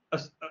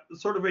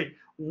of a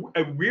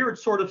weird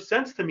sort of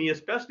sense to me,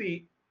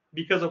 especially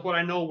because of what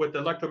I know with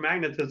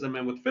electromagnetism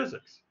and with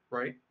physics,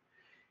 right?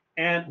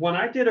 And when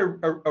I did a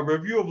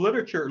review of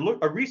literature,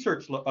 a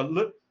research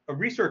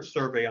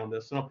survey on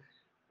this,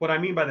 what I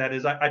mean by that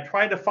is I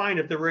tried to find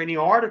if there were any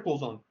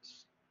articles on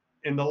this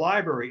in the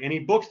library, any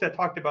books that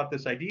talked about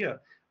this idea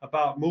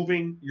about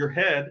moving your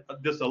head,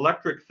 this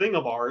electric thing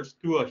of ours,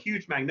 through a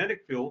huge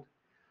magnetic field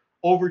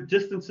over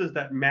distances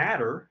that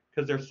matter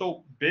because they're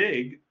so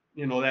big,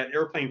 that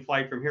airplane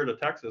flight from here to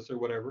Texas or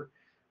whatever,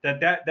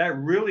 that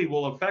really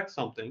will affect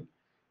something,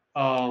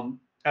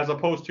 as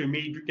opposed to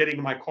me getting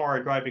in my car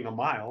and driving a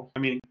mile. I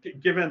mean,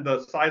 given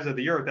the size of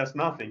the earth, that's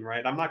nothing,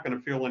 right? I'm not going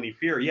to feel any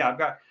fear. Yeah,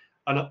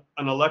 an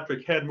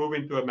electric head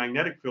moving through a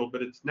magnetic field,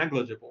 but it's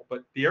negligible.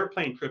 But the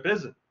airplane trip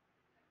isn't.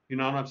 You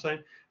know what I'm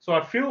saying? So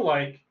I feel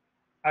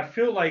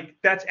like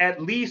that's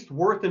at least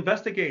worth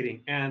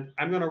investigating. And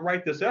I'm going to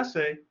write this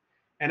essay,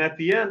 and at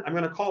the end, I'm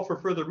going to call for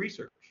further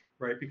research,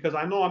 right? Because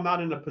I know I'm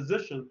not in a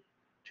position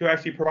to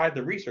actually provide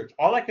the research.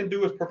 All I can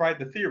do is provide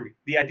the theory,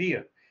 the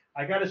idea.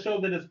 I got to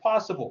show that it's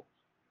possible.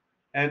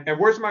 And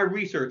where's my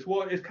research?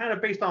 Well, it's kind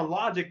of based on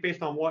logic,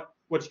 based on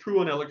what's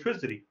true in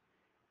electricity,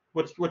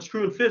 what's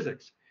true in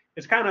physics.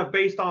 It's kind of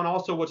based on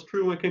also what's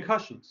true in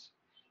concussions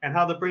and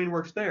how the brain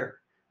works there.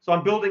 So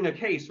I'm building a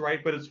case,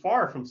 right? But it's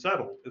far from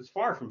settled. It's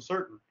far from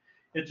certain.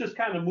 It's just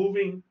kind of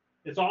moving.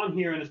 It's on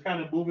here and it's kind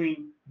of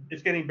moving.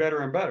 It's getting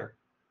better and better.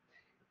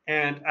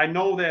 And I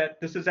know that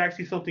this is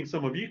actually something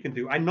some of you can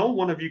do. I know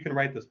one of you can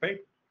write this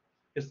paper.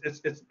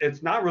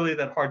 It's not really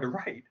that hard to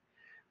write,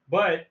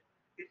 but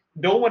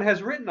no one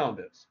has written on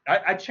this.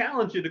 I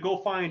challenge you to go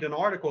find an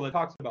article that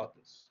talks about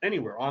this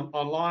anywhere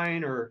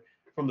online or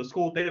from the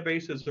school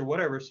databases or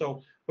whatever.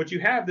 So what you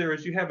have there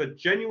is you have a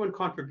genuine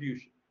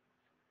contribution.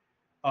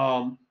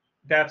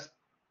 That's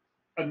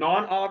a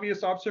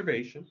non-obvious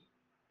observation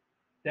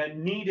that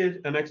needed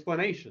an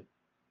explanation,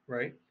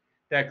 right?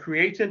 That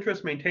creates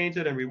interest, maintains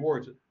it, and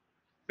rewards it.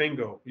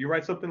 Bingo. You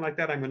write something like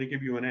that, I'm going to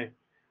give you an A.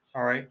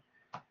 All right.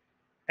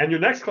 And your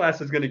next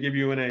class is going to give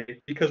you an A,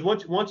 because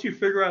once you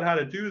figure out how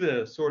to do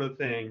this sort of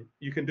thing,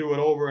 you can do it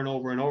over and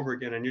over and over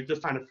again. And you're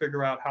just trying to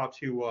figure out how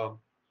to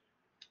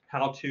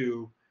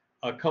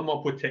come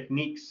up with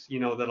techniques, you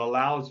know, that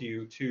allows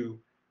you to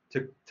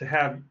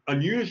have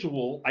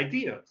unusual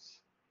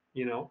ideas,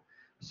 you know.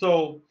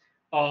 So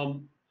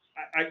I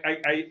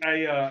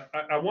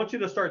want you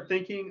to start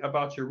thinking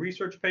about your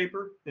research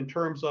paper in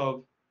terms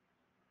of,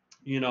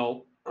 you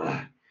know,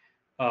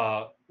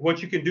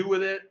 what you can do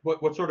with it,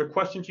 what sort of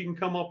questions you can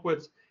come up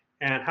with,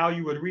 and how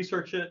you would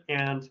research it,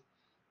 and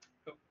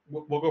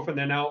we'll go from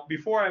there. Now,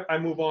 before I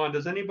move on,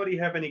 does anybody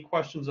have any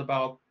questions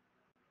about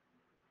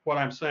what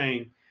I'm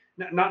saying?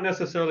 Not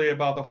necessarily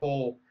about the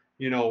whole,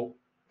 you know,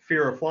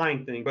 fear of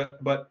flying thing,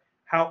 but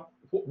how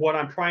what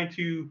I'm trying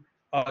to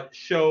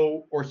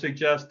show or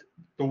suggest,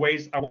 the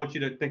ways I want you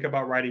to think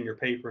about writing your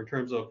paper in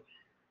terms of,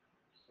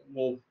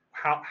 well,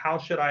 how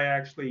should I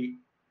actually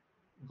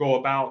go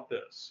about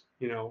this?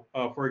 You know,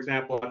 for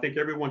example, I think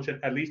everyone should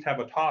at least have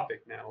a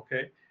topic now,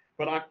 okay?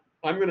 But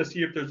I'm going to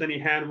see if there's any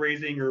hand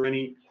raising or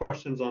any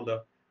questions on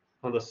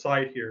the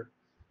site here.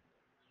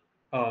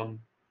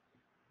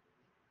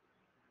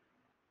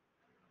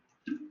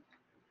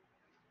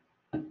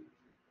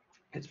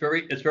 It's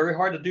very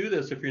hard to do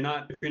this if you're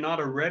not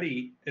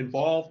already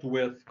involved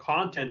with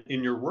content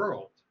in your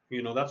world.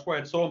 You know, that's why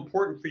it's so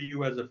important for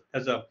you as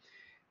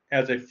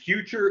a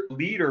future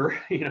leader,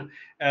 you know,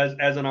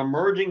 as an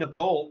emerging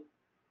adult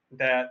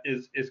that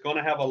is going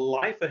to have a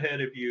life ahead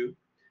of you,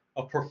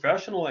 a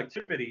professional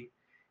activity.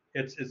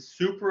 It's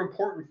super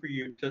important for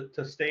you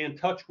to stay in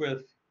touch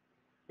with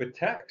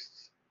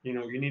texts. You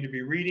know, you need to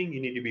be reading,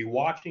 you need to be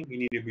watching, you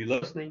need to be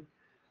listening.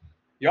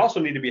 You also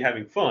need to be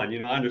having fun.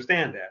 You know, I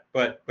understand that,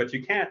 but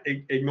you can't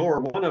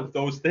ignore one of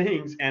those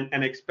things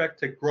and expect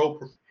to grow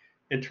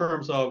in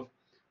terms of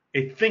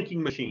a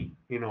thinking machine,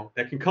 you know,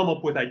 that can come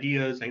up with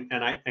ideas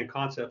and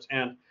concepts.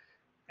 And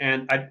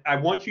I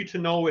want you to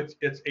know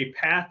it's a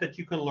path that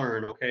you can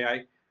learn.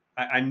 Okay,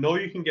 I know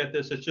you can get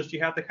this. It's just you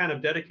have to kind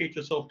of dedicate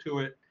yourself to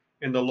it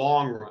in the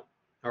long run.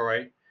 All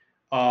right.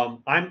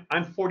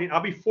 I'm 40.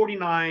 I'll be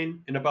 49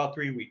 in about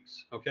 3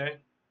 weeks. Okay.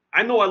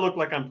 I know I look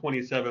like I'm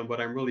 27,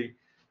 but I'm really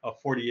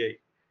 48.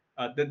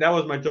 That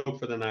was my joke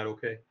for the night.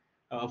 Okay.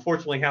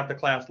 Unfortunately, half the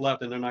class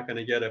left and they're not going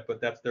to get it, but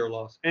that's their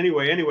loss.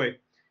 Anyway,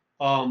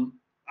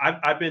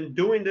 I've been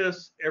doing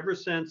this ever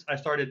since I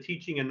started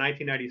teaching in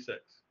 1996.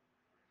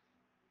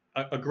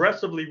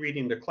 Aggressively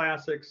reading the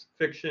classics,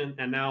 fiction,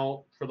 and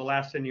now for the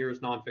last 10 years,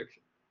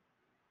 nonfiction.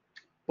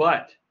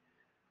 But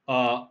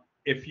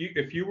if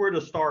you were to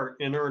start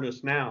in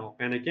earnest now,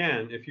 and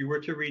again, if you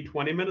were to read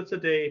 20 minutes a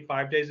day,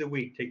 5 days a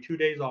week, take 2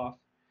 days off,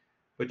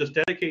 but just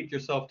dedicate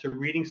yourself to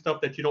reading stuff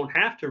that you don't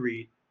have to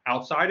read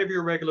outside of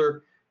your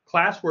regular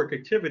classwork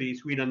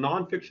activities, read a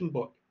nonfiction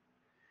book.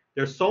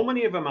 There's so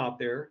many of them out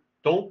there.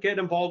 Don't get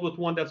involved with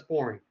one that's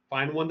boring.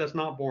 Find one that's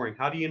not boring.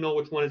 How do you know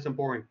which one isn't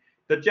boring?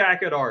 The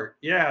jacket art.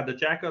 Yeah, the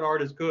jacket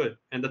art is good.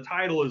 And the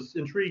title is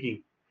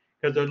intriguing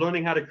because they're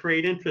learning how to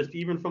create interest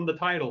even from the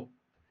title.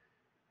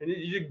 And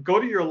you go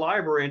to your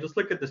library and just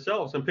look at the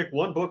shelves and pick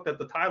one book that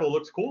the title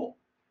looks cool.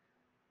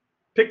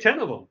 Pick 10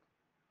 of them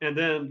and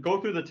then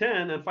go through the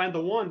 10 and find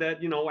the one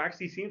that, you know,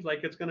 actually seems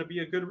like it's going to be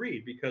a good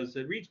read because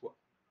it reads well.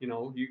 You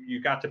know,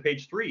 you got to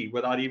page 3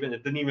 without even,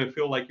 it didn't even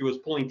feel like it was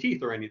pulling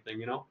teeth or anything,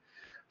 you know.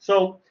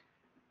 So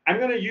I'm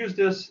going to use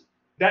this.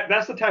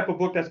 That's the type of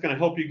book that's going to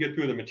help you get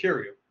through the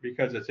material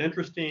because it's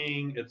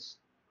interesting. It's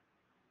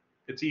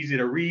easy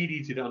to read,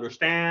 easy to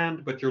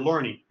understand, but you're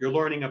learning. You're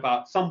learning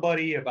about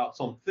somebody, about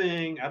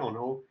something. I don't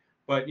know,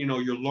 but you know,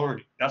 you're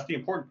learning. That's the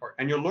important part.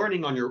 And you're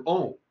learning on your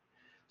own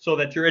so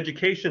that your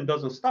education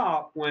doesn't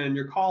stop when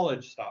your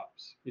college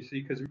stops. You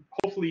see, because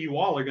hopefully you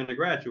all are going to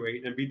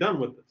graduate and be done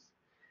with this.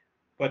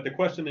 But the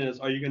question is,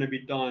 are you going to be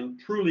done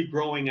truly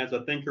growing as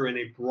a thinker in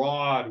a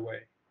broad way?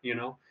 You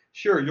know,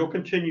 sure, you'll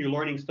continue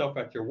learning stuff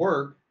at your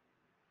work,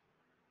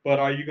 but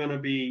are you going to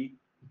be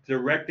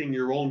directing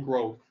your own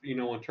growth, you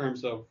know, in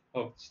terms of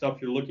stuff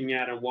you're looking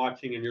at and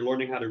watching, and you're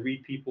learning how to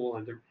read people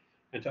and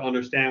to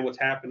understand what's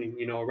happening,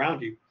 you know,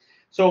 around you.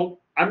 So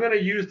I'm going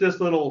to use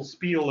this little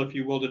spiel, if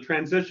you will, to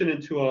transition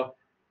into a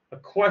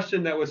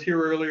question that was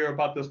here earlier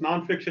about this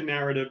nonfiction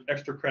narrative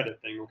extra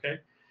credit thing, okay?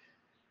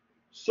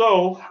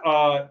 So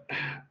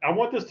I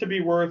want this to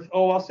be worth,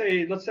 let's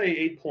say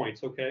 8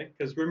 points, okay?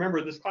 Because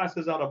remember, this class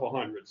is out of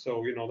 100,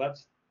 so you know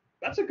that's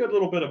a good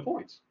little bit of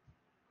points.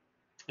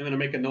 I'm going to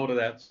make a note of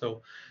that,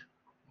 so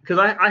because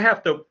I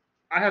have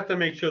to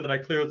make sure that I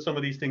clear some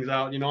of these things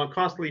out. You know, I'm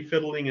constantly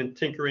fiddling and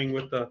tinkering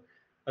with the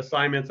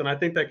assignments, and I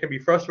think that can be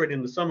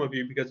frustrating to some of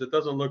you because it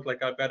doesn't look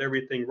like I've got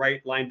everything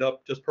right, lined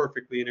up just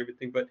perfectly and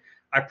everything. But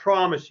I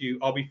promise you,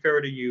 I'll be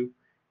fair to you,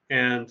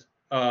 and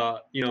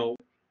you know,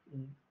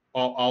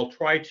 I'll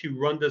try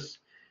to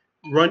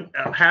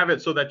have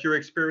it so that your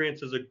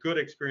experience is a good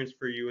experience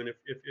for you. And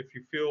if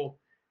you feel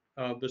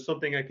there's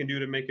something I can do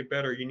to make it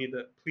better, you need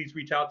to please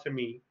reach out to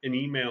me in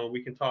email.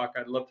 We can talk.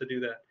 I'd love to do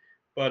that.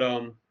 But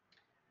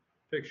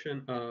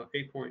fiction,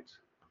 8 points.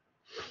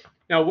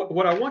 Now,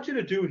 what I want you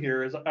to do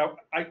here is I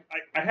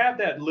have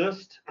that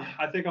list,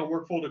 I think on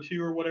work folder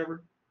 2 or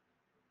whatever.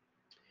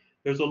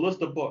 There's a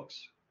list of books.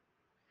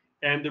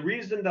 And the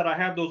reason that I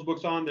have those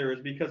books on there is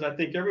because I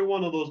think every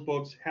one of those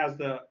books has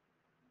a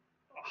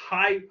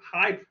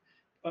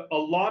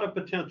lot of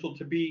potential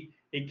to be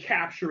a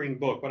capturing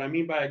book. What I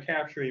mean by a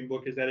capturing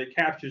book is that it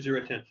captures your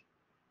attention.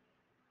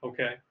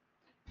 Okay.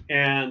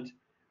 And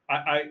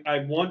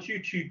I want you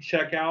to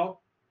check out,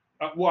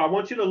 I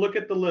want you to look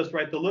at the list,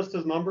 right? The list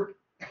is numbered.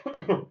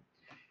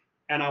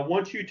 And I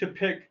want you to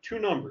pick 2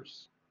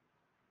 numbers,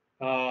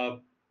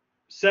 7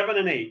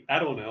 and 8. I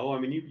don't know. I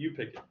mean, you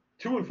pick it.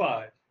 2 and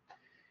 5.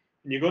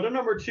 And you go to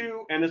number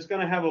 2, and it's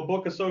going to have a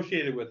book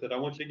associated with it. I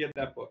want you to get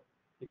that book.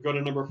 You go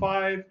to number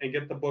 5 and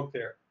get the book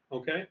there.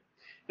 Okay.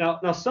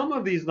 Now some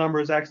of these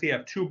numbers actually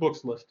have 2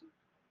 books listed.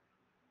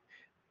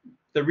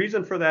 The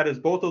reason for that is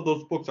both of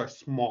those books are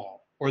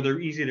small, or they're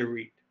easy to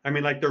read. I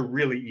mean, like, they're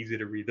really easy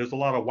to read. There's a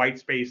lot of white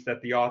space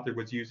that the author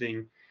was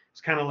using.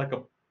 It's kind of like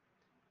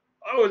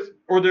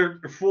or they're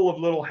full of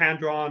little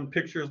hand-drawn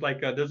pictures.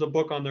 Like there's a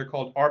book on there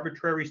called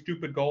Arbitrary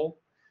Stupid Goal.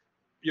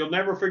 You'll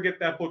never forget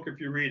that book if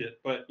you read it.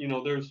 But you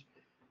know, there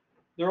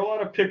are a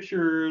lot of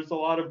pictures, a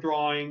lot of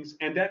drawings,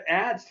 and that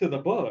adds to the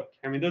book.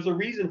 I mean, there's a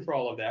reason for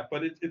all of that,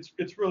 but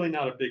it's really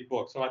not a big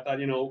book. So I thought,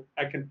 you know,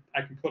 I can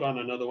put on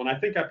another one. I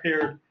think I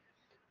paired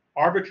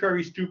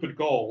Arbitrary Stupid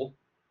Goal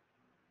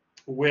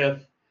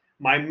with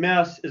My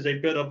Mess is a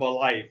Bit of a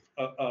Life,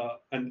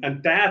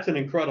 and that's an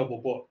incredible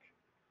book.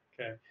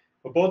 Okay.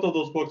 But both of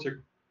those books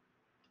are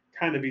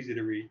kind of easy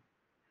to read.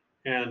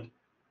 And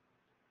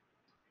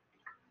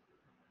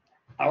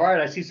all right,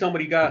 I see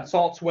somebody got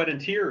Salt, Sweat, and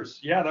Tears.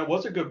 Yeah, that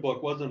was a good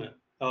book, wasn't it?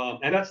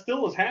 And that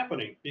still is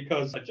happening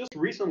because just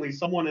recently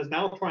someone is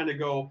now trying to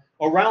go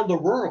around the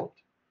world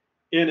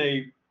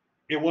in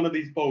one of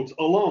these boats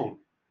alone.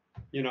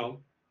 You know,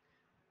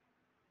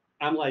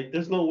 I'm like,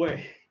 there's no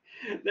way.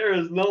 There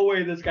is no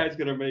way this guy's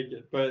gonna make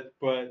it. But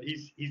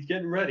he's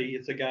getting ready.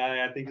 It's a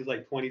guy, I think he's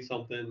like 20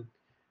 something.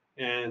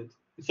 And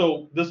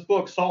so this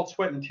book, Salt,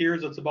 Sweat, and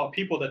Tears, it's about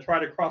people that try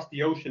to cross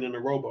the ocean in a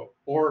rowboat,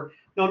 or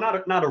no,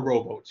 not a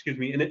rowboat, excuse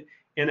me,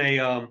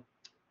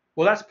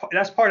 well,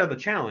 that's part of the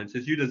challenge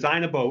is you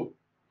design a boat,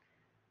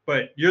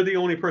 but you're the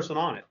only person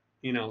on it,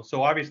 you know.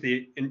 So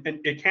obviously, and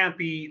it can't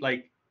be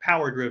like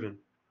power driven.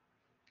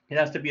 It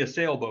has to be a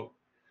sailboat,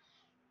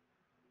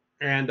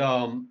 and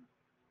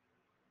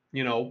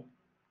you know,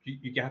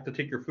 you have to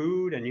take your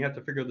food and you have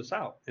to figure this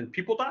out, and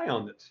people die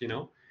on this, you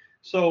know.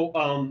 So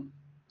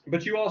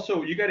but you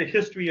got a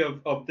history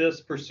of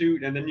this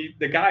pursuit, and then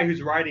the guy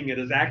who's writing it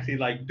is actually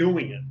like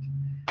doing it.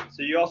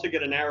 So you also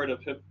get a narrative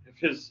of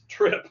his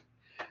trip,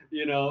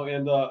 you know,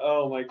 and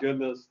oh my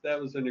goodness,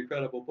 that was an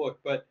incredible book.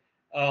 But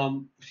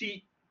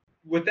see,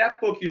 with that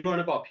book, you learn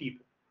about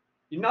people.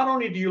 Not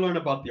only do you learn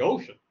about the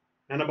ocean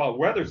and about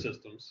weather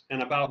systems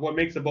and about what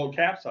makes a boat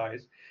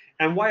capsize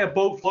and why a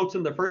boat floats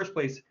in the first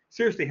place.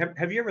 Seriously,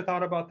 have you ever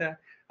thought about that?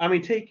 I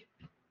mean,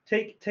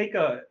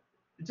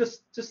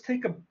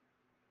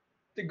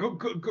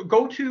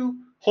 go to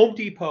Home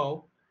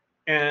Depot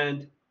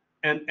and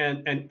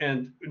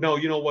no,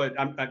 you know what?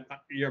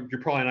 You're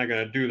probably not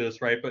going to do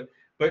this, right? But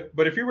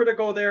if you were to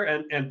go there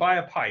and buy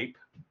a pipe,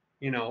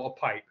 you know, a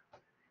pipe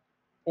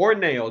or a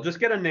nail,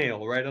 just get a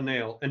nail, right? A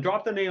nail, and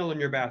drop the nail in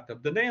your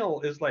bathtub. The nail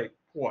is like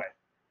what,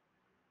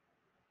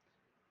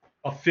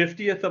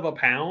 1/50th of a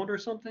pound or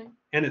something,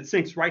 and it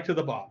sinks right to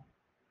the bottom.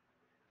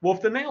 Well,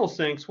 if the nail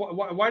sinks,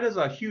 why does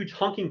a huge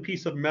hunking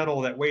piece of metal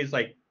that weighs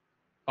like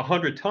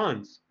 100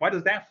 tons, why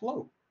does that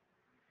float?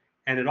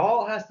 And it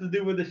all has to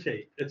do with the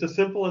shape. It's as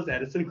simple as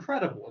that. It's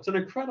incredible. It's an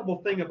incredible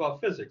thing about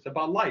physics,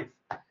 about life.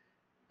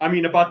 I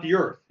mean, about the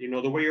earth, you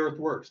know, the way earth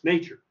works,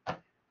 nature.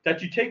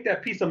 That you take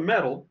that piece of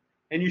metal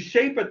and you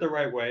shape it the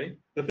right way,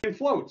 the thing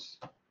floats.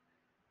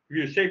 If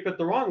you shape it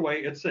the wrong way,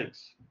 it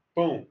sinks.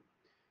 Boom.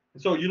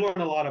 And so you learn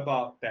a lot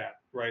about that,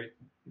 right?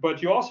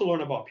 But you also learn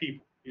about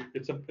people.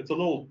 It's a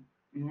little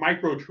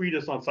micro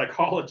treatise on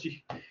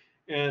psychology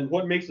and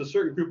what makes a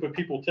certain group of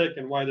people tick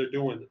and why they're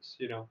doing this.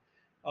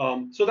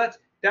 So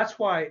that's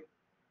why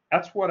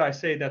that's what I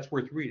say that's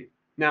worth reading.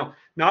 Now,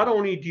 not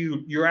only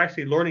you're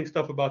actually learning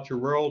stuff about your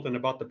world and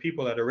about the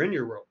people that are in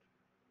your world,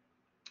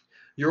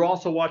 you're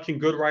also watching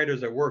good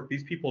writers at work.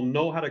 These people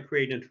know how to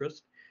create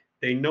interest.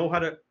 They know how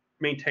to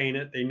maintain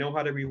it. They know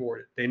how to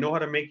reward it. They know how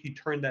to make you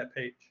turn that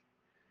page.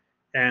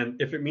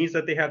 And if it means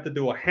that they have to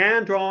do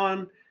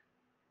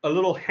a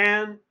little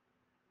hand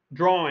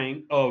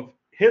drawing of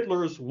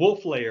Hitler's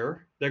wolf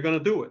lair, they're going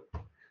to do it.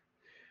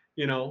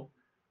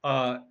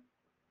 Uh,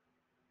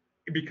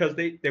 because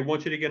they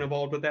want you to get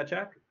involved with that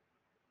chapter.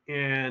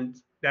 And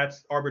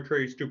that's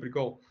arbitrary, stupid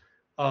goal.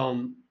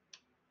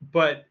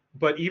 But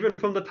even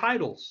from the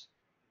titles,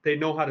 they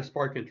know how to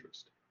spark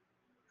interest.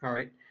 All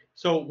right.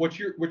 So what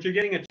you're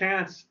getting a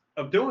chance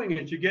of doing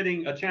is you're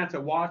getting a chance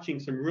at watching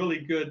some really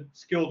good,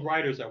 skilled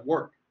writers at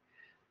work.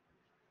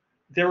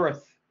 There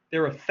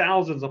are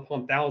thousands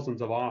upon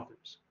thousands of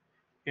authors,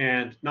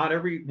 and not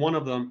every one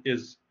of them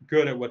is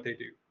good at what they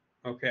do.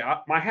 Okay,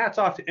 my hat's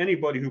off to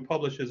anybody who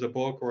publishes a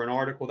book or an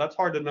article. That's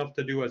hard enough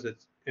to do as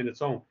it's in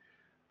its own.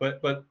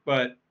 But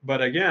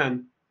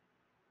again,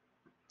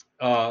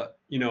 the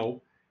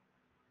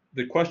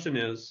question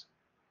is,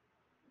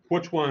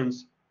 which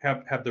ones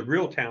have the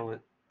real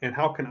talent, and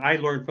how can I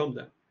learn from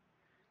them?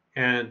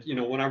 And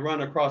when I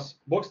run across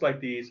books like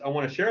these, I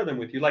want to share them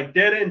with you, like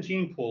Dead End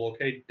Gene Pool.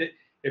 Okay,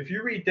 if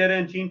you read Dead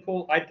End Gene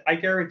Pool, I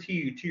guarantee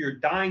you, to your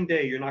dying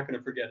day, you're not going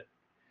to forget it.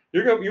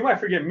 You might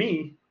forget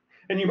me,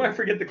 and you might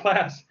forget the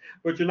class,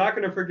 but you're not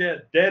going to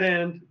forget Dead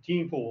End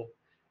Gene Pool.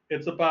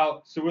 It's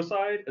about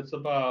suicide. It's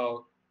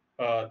about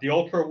the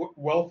ultra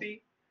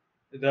wealthy,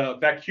 the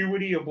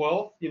vacuity of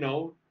wealth.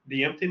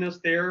 The emptiness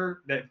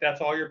there.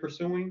 That's all you're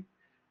pursuing.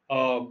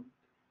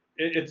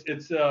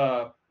 It's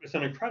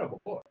an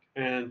incredible book,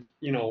 and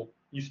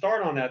you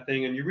start on that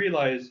thing, and you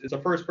realize it's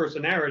a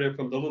first-person narrative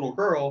from the little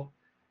girl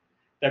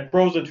that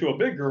grows into a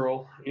big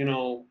girl.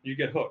 You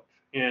get hooked,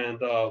 and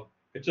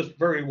it's just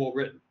very well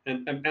written,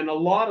 and a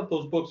lot of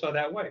those books are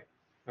that way.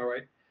 All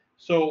right.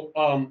 So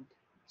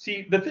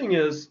see, the thing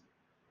is,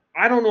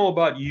 I don't know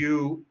about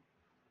you.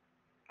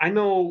 I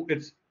know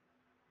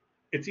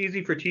it's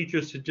easy for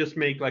teachers to just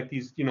make like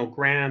these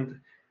grand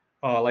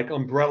like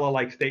umbrella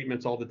like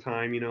statements all the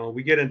time.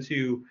 We get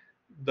into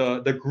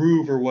the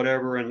groove or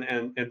whatever,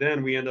 and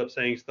then we end up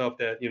saying stuff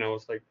that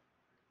it's like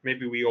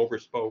maybe we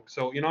overspoke.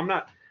 So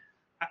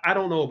I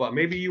don't know about,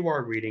 maybe you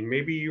are reading,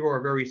 maybe you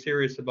are very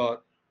serious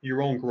about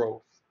your own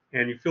growth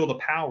and you feel the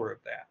power of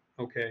that.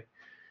 Okay.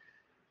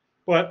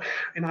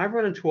 And I've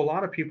run into a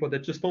lot of people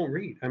that just don't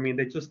read. I mean,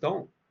 they just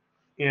don't.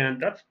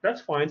 And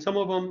that's fine. Some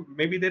of them,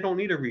 maybe they don't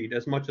need to read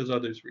as much as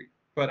others read.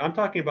 But I'm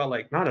talking about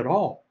like not at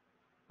all.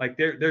 Like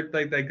they're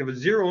like have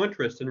zero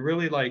interest in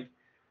really like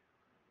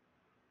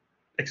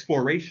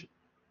exploration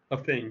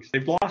of things.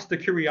 They've lost the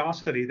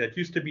curiosity that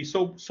used to be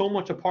so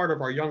much a part of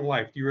our young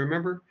life. Do you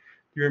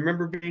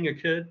remember being a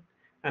kid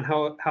and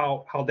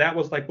how that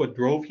was like what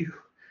drove you?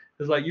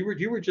 It's like you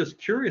were just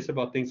curious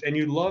about things, and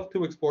you love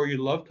to explore,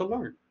 you love to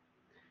learn.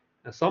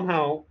 And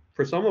somehow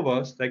for some of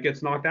us that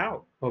gets knocked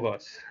out of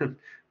us.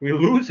 We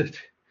lose it.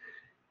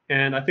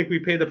 And I think we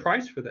pay the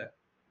price for that.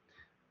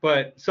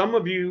 But some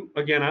of you,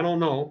 again, I don't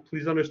know.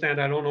 Please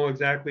understand, I don't know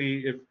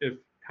exactly if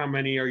how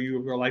many are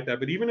you are like that.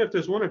 But even if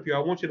there's one of you, I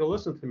want you to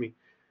listen to me.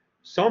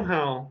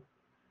 Somehow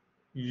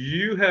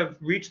you have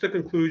reached the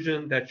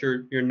conclusion that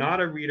you're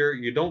not a reader,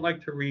 you don't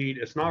like to read,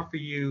 it's not for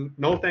you.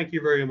 No, thank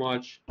you very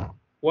much.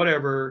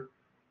 Whatever.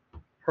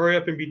 Hurry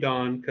up and be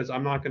done, because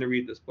I'm not going to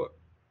read this book.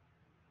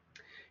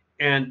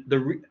 And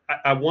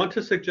I want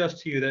to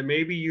suggest to you that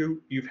maybe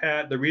you've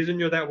had, the reason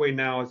you're that way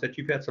now is that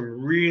you've had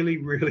some really,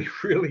 really,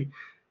 really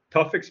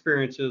tough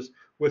experiences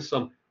with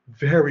some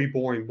very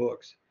boring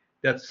books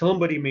that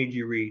somebody made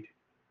you read.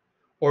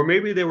 Or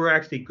maybe they were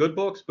actually good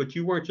books, but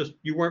you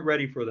weren't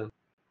ready for them.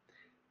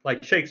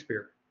 Like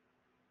Shakespeare.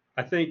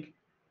 I think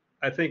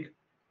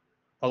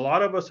a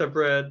lot of us have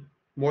read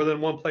more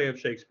than one play of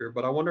Shakespeare,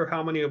 but I wonder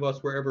how many of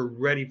us were ever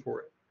ready for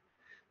it.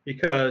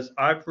 Because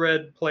I've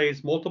read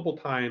plays multiple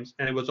times,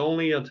 and it was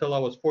only until I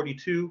was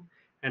 42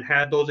 and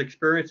had those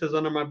experiences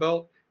under my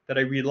belt that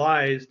I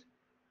realized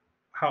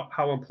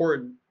how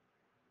important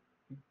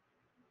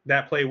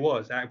that play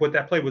was, what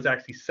that play was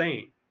actually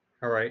saying.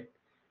 All right.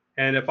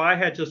 And if I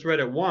had just read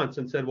it once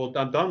and said, well,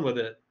 I'm done with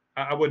it,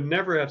 I would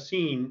never have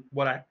seen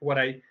what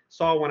I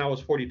saw when I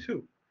was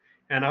 42.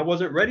 And I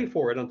wasn't ready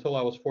for it until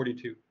I was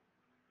 42.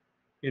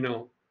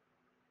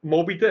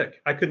 Moby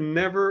Dick. I could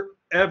never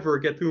ever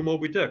get through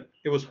Moby Dick.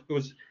 It was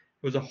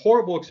a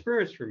horrible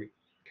experience for me.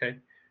 Okay.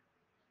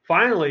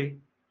 Finally,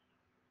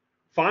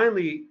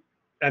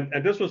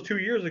 and this was 2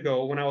 years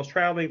ago when I was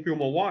traveling through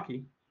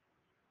Milwaukee,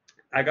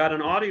 I got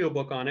an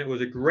audiobook on it. It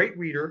was a great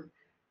reader,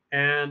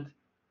 and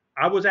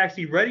I was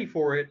actually ready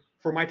for it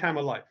for my time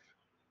of life.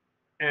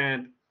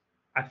 And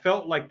I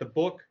felt like the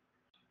book,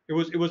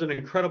 it was an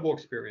incredible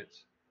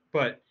experience.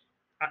 But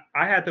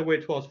I had to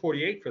wait till I was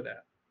 48 for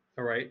that.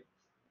 All right.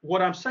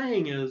 What I'm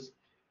saying is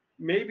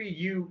maybe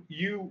you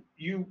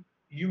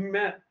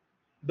met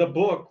the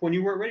book when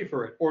you weren't ready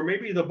for it, or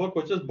maybe the book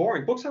was just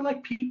boring. Books are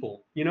like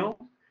people, you know.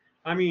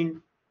 I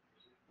mean,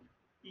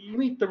 you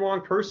meet the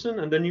wrong person,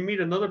 and then you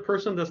meet another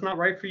person that's not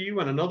right for you,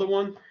 and another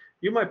one,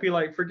 you might be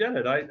like, forget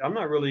it. I'm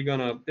not really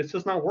gonna. It's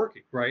just not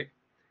working, right?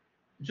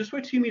 Just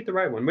wait till you meet the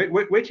right one.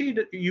 Wait till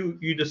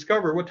you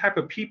discover what type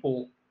of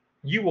people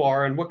you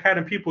are and what kind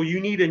of people you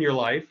need in your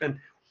life, and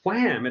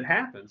wham, it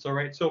happens. All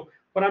right. So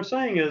what I'm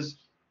saying is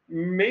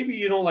maybe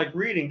you don't like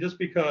reading just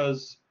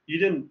because you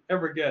didn't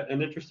ever get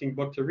an interesting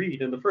book to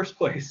read in the first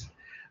place.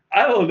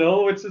 I don't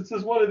know. It's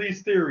just one of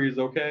these theories,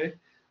 okay?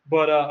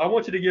 But I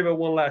want you to give it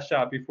one last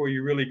shot before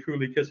you really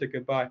truly kiss it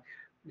goodbye.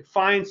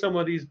 Find some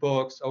of these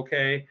books,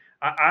 okay?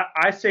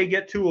 I say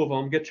get two of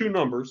them, get two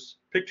numbers,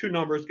 pick two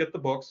numbers, get the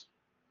books,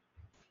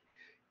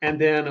 and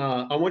then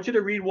I want you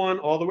to read one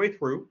all the way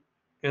through.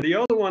 And the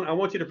other one, I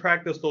want you to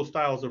practice those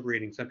styles of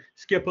reading. So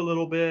skip a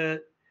little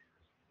bit,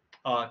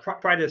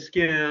 try to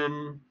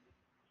skim,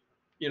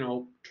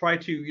 try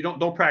to, you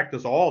don't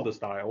practice all the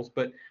styles,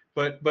 but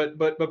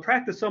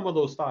practice some of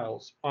those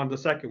styles on the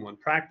second one.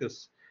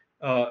 Practice,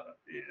 uh,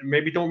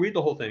 maybe don't read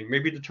the whole thing.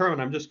 Maybe determine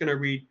I'm just going to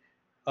read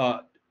uh,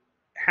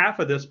 half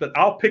of this, but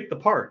I'll pick the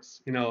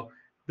parts.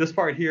 This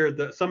part here,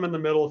 some in the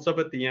middle, some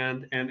at the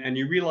end, and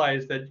you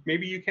realize that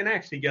maybe you can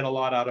actually get a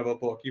lot out of a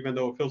book, even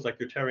though it feels like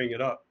you're tearing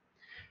it up.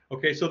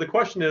 Okay, so the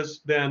question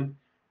is then,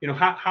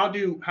 how do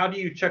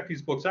you check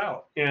these books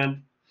out?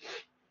 And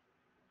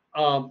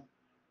I'm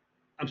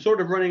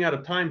sort of running out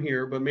of time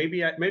here, but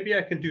maybe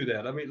I can do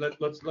that. I mean,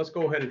 let's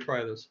go ahead and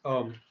try this.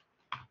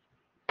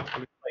 Like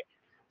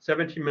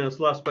 17 minutes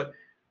less, but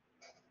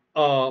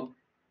oh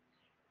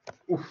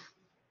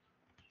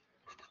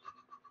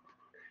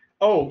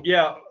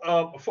yeah,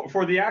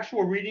 for the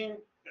actual reading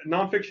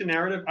nonfiction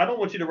narrative, I don't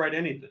want you to write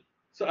anything.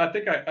 So I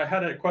think I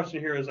had a question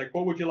here is like,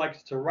 what would you like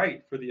us to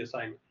write for the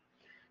assignment?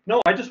 No,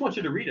 I just want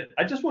you to read it.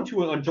 I just want you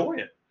to enjoy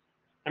it.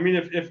 I mean,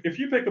 if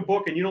you pick a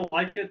book and you don't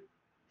like it,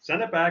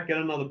 send it back, get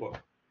another book.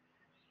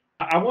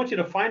 I want you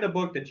to find a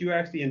book that you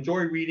actually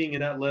enjoy reading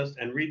in that list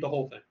and read the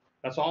whole thing.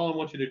 That's all I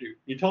want you to do.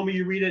 You tell me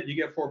you read it, you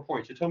get 4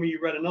 points. You tell me you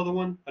read another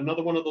one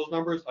of those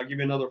numbers, I'll give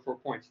you another 4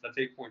 points. That's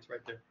 8 points right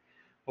there.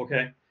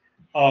 Okay.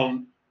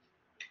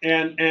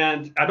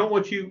 And I don't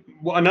want you.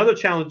 Well, another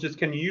challenge is,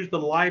 can you use the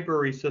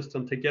library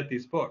system to get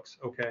these books?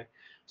 Okay.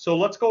 So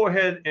let's go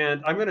ahead,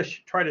 and I'm going to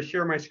try to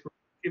share my screen.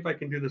 See if I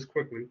can do this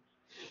quickly.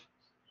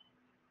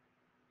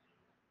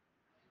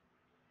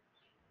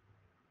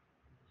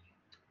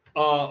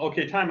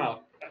 Okay,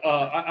 timeout.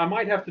 I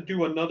might have to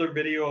do another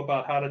video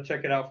about how to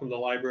check it out from the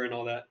library and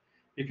all that,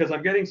 because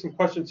I'm getting some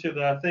questions here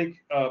that I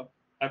think I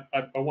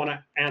want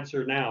to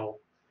answer now.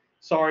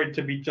 Sorry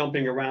to be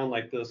jumping around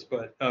like this,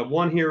 but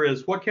one here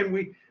is, what can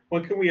we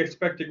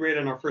expect to grade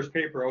in our first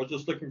paper? I was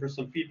just looking for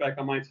some feedback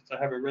on mine since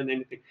I haven't written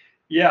anything.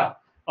 Yeah,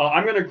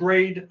 I'm going to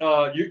grade.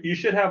 You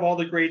should have all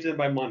the grades in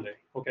by Monday.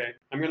 Okay,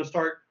 I'm going to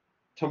start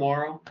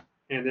tomorrow,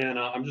 and then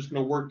I'm just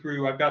going to work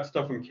through. I've got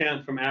stuff from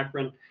Kent, from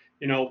Akron.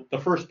 The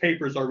first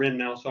papers are in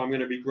now, so I'm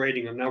going to be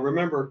grading them. Now,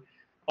 remember,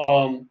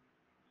 the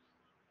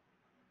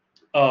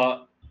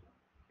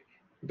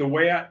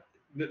way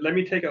let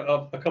me take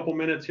a couple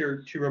minutes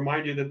here to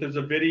remind you that there's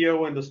a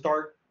video in the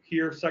Start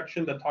Here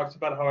section that talks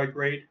about how I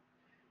grade,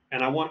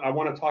 and I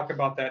want to talk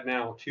about that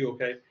now too.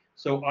 Okay,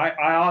 so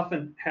I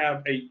often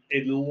have a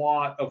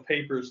lot of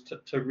papers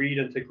to read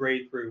and to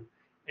grade through,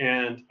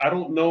 and I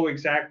don't know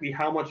exactly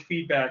how much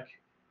feedback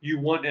you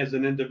want as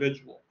an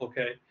individual.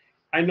 Okay.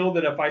 I know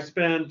that if I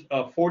spend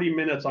 40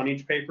 minutes on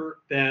each paper,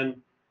 then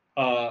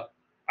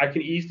I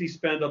can easily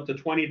spend up to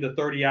 20 to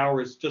 30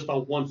 hours just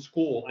on one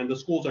school, and the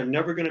schools are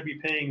never going to be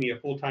paying me a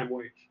full-time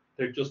wage.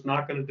 They're just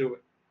not going to do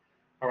it.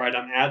 All right,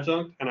 I'm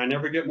adjunct, and I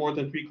never get more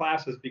than 3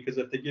 classes, because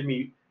if they give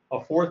me a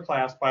 4th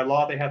class, by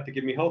law, they have to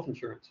give me health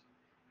insurance,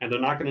 and they're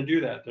not going to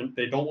do that.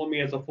 They don't want me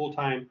as a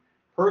full-time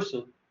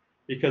person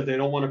because they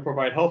don't want to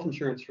provide health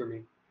insurance for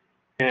me,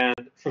 and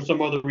for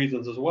some other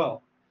reasons as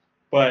well.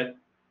 But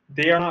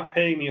they are not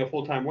paying me a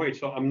full-time wage,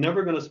 so I'm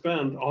never going to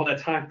spend all that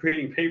time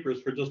creating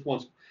papers for just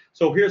once.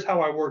 So here's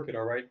how I work it,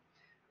 all right?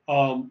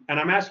 And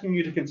I'm asking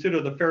you to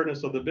consider the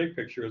fairness of the big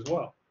picture as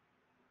well,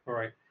 all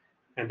right?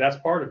 And that's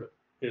part of it,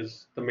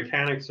 is the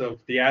mechanics of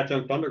the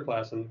adjunct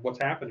underclass and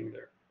what's happening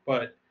there.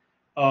 But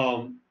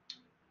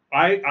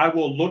I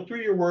will look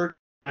through your work.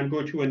 I'm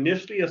going to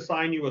initially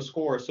assign you a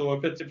score. So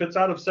if it's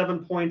out of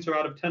 7 points or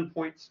out of 10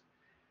 points,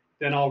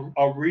 then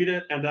I'll read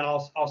it, and then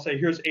I'll say,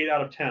 here's 8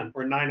 out of 10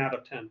 or 9 out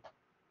of 10.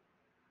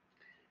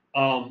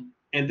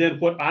 And then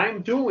what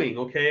I'm doing,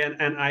 okay,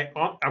 and I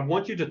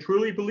want you to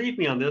truly believe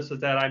me on this, is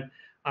that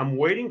I'm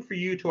waiting for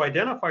you to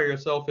identify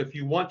yourself if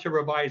you want to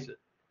revise it.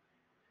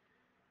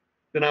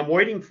 Then I'm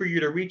waiting for you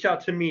to reach out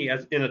to me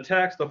as in a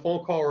text, a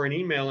phone call, or an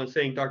email, and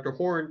saying, Dr.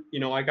 Horn,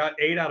 I got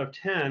 8 out of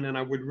 10, and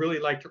I would really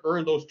like to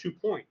earn those 2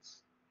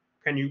 points.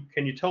 Can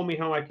you tell me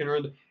how I can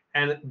earn them?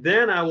 And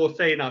then I will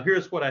say, now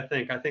here's what I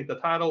think. I think the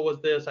title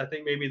was this. I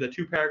think maybe the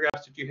 2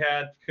 paragraphs that you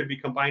had could be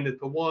combined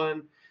into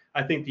one.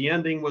 I think the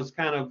ending was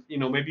kind of,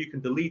 maybe you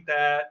can delete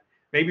that.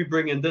 Maybe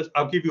bring in this.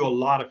 I'll give you a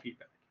lot of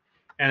feedback.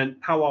 And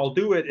how I'll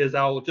do it is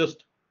I'll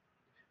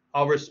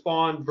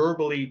respond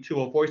verbally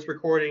to a voice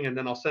recording, and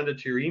then I'll send it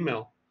to your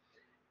email.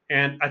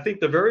 And I think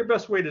the very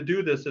best way to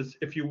do this is,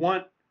 if you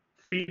want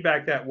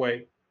feedback that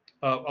way,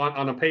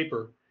 on a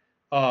paper,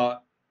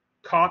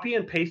 copy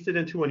and paste it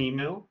into an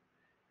email,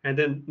 and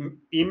then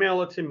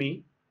email it to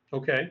me,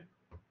 okay?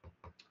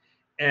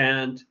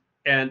 And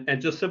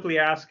just simply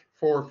ask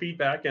for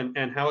feedback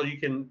and how you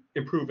can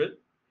improve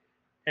it.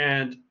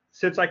 And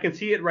since I can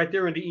see it right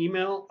there in the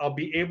email, I'll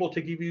be able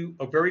to give you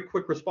a very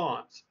quick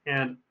response.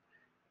 And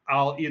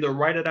I'll either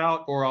write it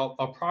out, or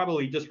I'll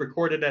probably just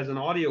record it as an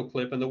audio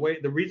clip. And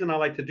the reason I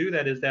like to do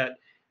that is that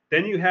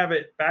then you have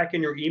it back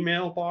in your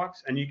email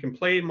box, and you can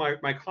play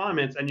my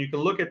comments, and you can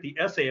look at the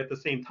essay at the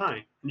same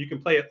time, and you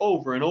can play it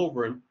over and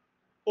over and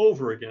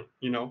over again,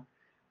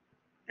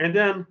 and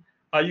then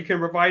you can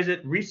revise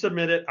it,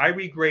 resubmit it. I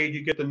regrade,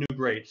 you get the new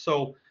grade.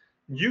 So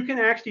you can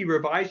actually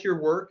revise your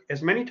work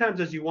as many times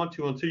as you want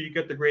to until you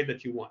get the grade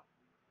that you want.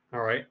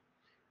 All right.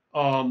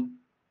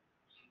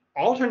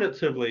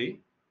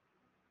 Alternatively,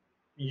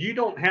 you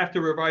don't have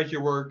to revise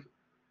your work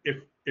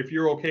if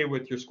you're okay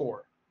with your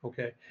score.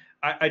 Okay.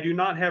 I do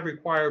not have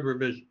required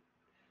revision.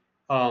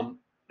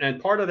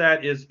 And part of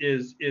that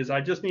is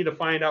I just need to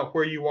find out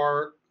where you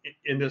are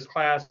in this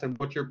class and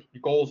what your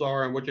goals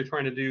are and what you're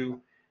trying to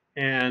do.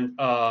 And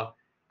I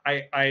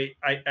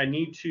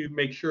need to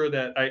make sure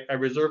that I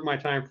reserve my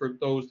time for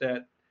those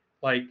that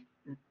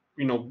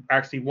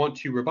actually want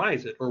to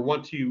revise it or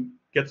want to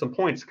get some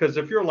points. Because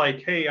if you're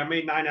like, hey, I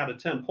made 9 out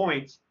of 10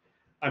 points,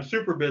 I'm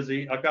super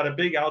busy, I've got a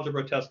big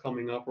algebra test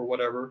coming up or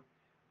whatever,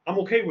 I'm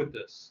okay with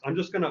this. I'm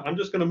just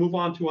gonna move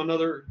on to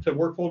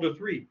work folder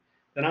 3.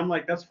 Then I'm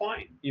like, that's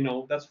fine,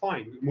 that's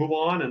fine. Move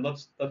on, and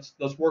let's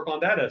work on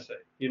that essay,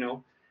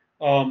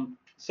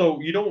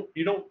 So you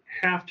don't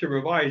have to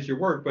revise your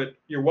work, but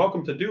you're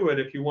welcome to do it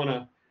if you want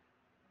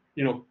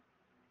to,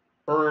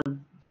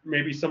 earn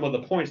maybe some of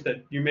the points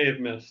that you may have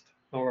missed.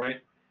 All right,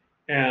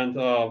 and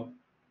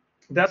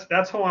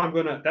that's how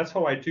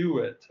I do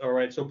it. All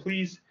right, so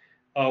please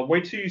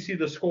wait till you see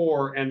the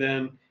score, and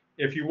then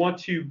if you want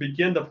to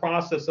begin the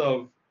process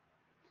of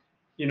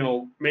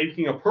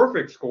making a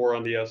perfect score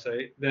on the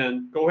essay,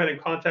 then go ahead and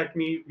contact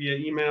me via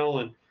email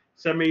and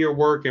send me your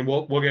work, and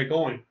we'll get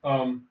going.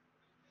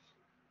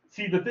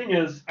 See, the thing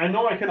is, I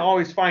know I can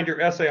always find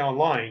your essay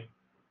online,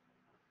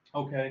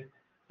 okay,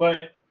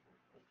 but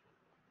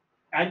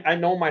I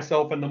know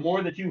myself, and the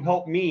more that you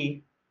help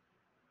me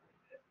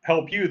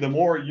help you, the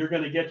more you're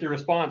going to get your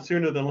response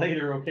sooner than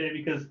later, okay?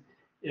 Because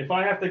if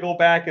I have to go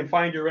back and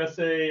find your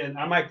essay, and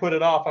I might put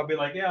it off, I'll be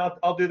like, yeah,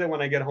 I'll do that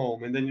when I get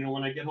home. And then,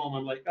 when I get home,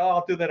 I'm like, oh,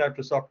 I'll do that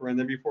after supper. And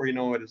then before you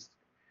know it, it's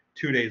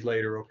 2 days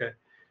later, okay?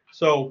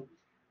 So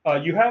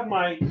you have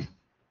my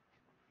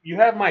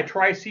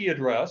Tri-C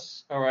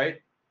address, all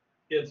right?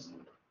 It's,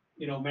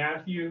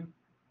 Matthew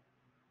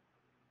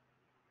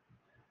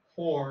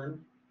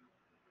Horn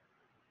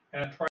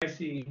at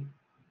Tri-C.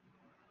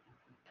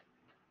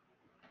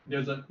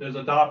 There's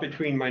a dot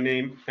between my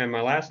name and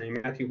my last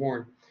name, Matthew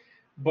Horn.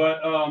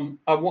 But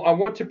I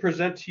want to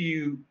present to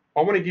you,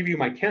 I want to give you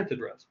my Kent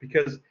address,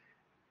 because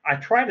I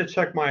try to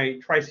check my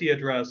Tri-C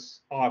address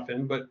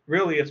often, but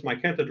really it's my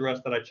Kent address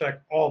that I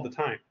check all the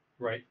time,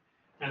 right?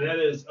 And that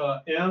is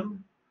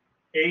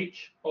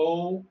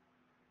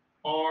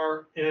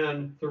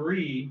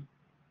MHORN3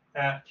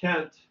 at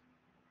kent.edu,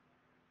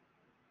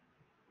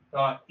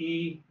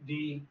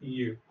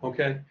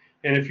 okay?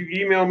 And if you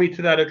email me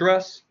to that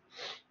address,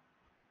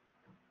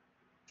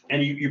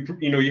 and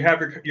you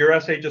have your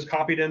essay just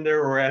copied in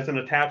there or as an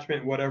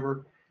attachment,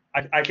 whatever,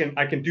 I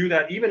can do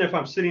that even if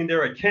I'm sitting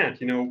there at Kent,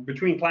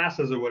 between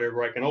classes or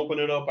whatever. I can open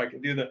it up, I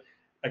can give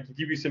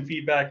you some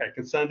feedback, I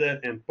can send it,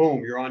 and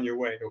boom, you're on your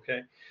way,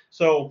 okay?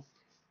 So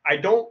I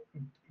don't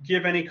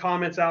give any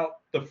comments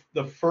out.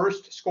 The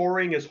first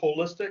scoring is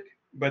holistic,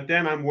 but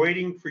then I'm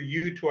waiting for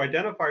you to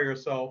identify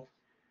yourself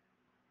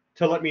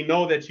to let me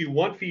know that you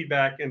want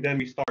feedback, and then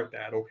we start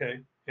that,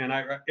 okay? And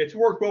it's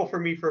worked well for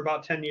me for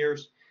about 10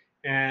 years.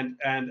 And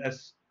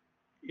as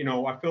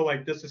I feel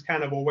like this is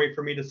kind of a way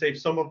for me to save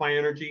some of my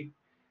energy,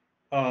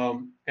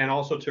 and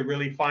also to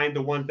really find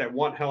the ones that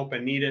want help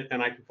and need it,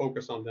 and I can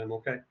focus on them,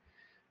 okay?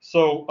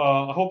 So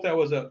I hope that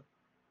was a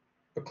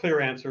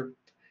clear answer.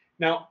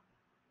 Now,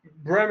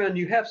 Bremen,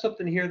 you have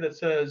something here that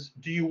says,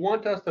 do you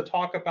want us to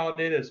talk about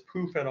it as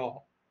proof at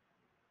all?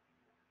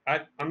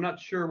 I'm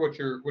not sure what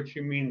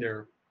you mean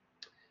there.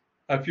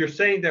 If you're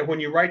saying that when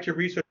you write your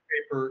research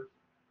paper,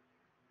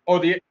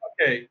 okay.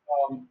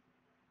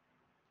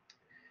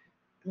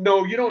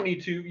 No, you don't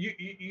need to.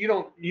 You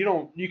don't.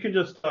 You can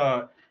just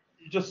let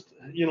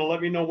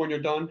me know when you're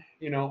done.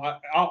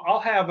 I'll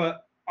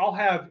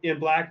have in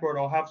Blackboard,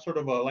 I'll have sort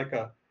of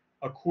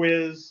a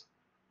quiz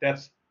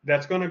that's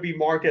going to be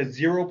marked as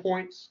 0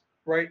 points,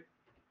 right?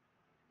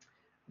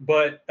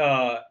 But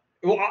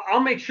Well, I'll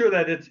make sure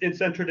that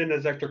it's entered in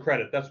as extra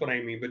credit. That's what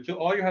I mean. But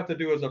all you have to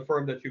do is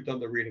affirm that you've done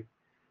the reading.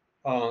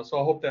 So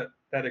I hope that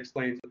that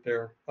explains it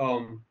there.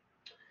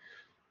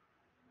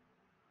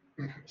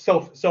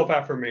 Self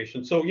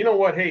affirmation. So you know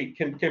what? Hey,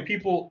 can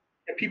people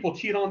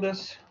cheat on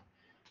this?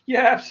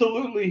 Yeah,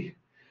 absolutely.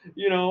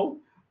 You know,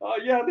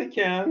 yeah, they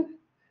can.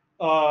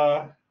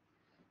 Uh,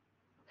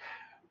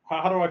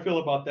 how do I feel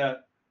about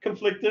that?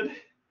 Conflicted,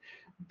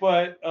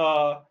 but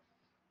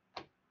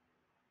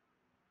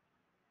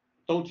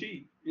don't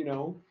cheat. You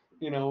know.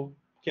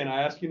 Can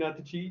I ask you not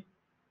to cheat?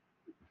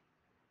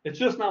 It's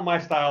just not my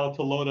style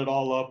to load it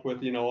all up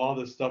with all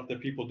this stuff that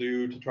people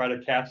do to try to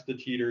catch the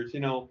cheaters.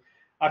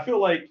 I feel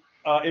like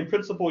in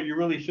principle you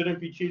really shouldn't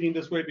be cheating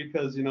this way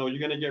because you're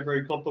going to get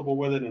very comfortable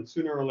with it, and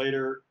sooner or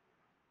later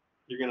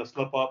you're going to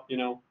slip up.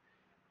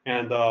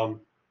 And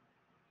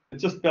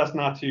it's just best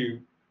not to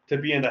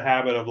be in the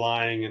habit of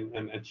lying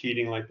and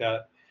cheating like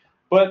that.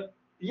 But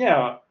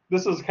yeah,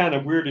 this is kind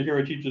of weird to hear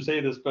a teacher say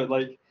this, but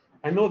like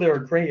I know there are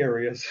gray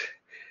areas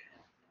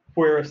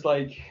where it's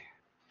like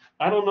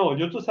I don't know.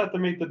 You'll just have to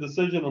make the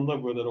decision and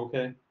live with it,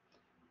 okay?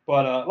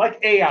 But like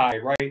AI,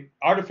 right?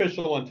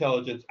 Artificial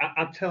intelligence.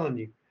 I'm telling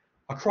you,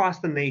 across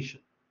the nation,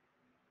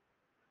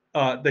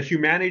 the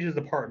humanities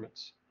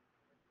departments.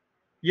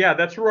 Yeah,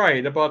 that's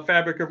right about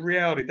fabric of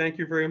reality. Thank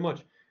you very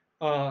much.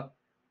 Uh,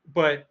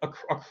 but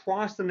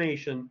across the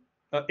nation,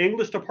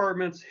 English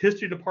departments,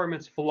 history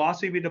departments,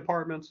 philosophy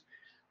departments,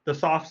 the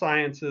soft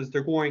sciences,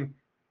 they're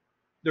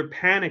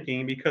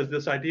panicking because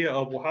this idea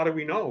of, well, how do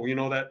we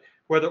know, that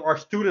whether our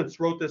students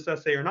wrote this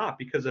essay or not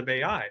because of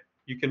AI?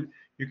 You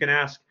can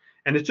ask,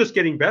 and it's just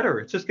getting better.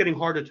 It's just getting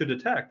harder to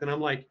detect. And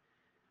I'm like,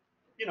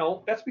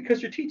 that's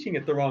because you're teaching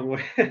it the wrong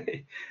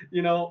way.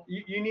 You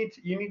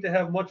need to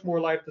have much more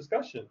live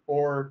discussion.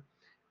 Or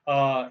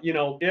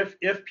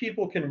if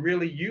people can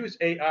really use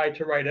AI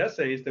to write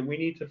essays, then we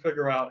need to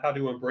figure out how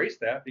to embrace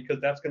that because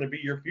that's going to be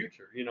your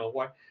future.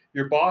 Why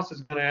your boss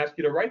is going to ask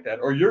you to write that,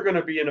 or you're going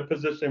to be in a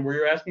position where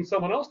you're asking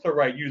someone else to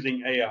write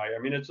using AI. I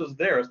mean, it's just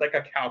there. It's like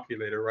a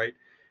calculator, right?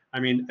 I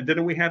mean,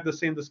 didn't we have the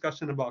same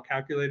discussion about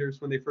calculators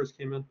when they first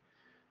came in?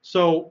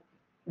 So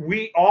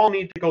we all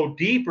need to go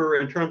deeper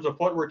in terms of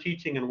what we're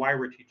teaching and why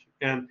we're teaching.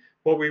 And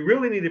what we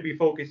really need to be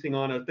focusing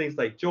on are things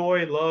like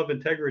joy, love,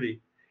 integrity.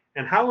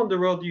 And how in the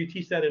world do you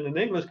teach that in an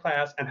English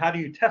class, and how do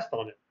you test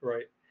on it,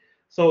 right?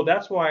 So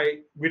that's why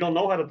we don't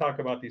know how to talk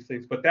about these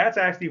things, but that's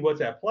actually what's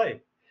at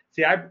play.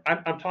 See,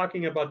 I'm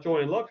talking about joy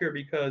and love here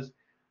because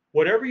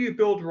whatever you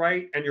build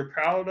right and you're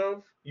proud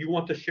of, you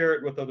want to share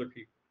it with other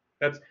people.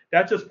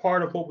 That's just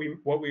part of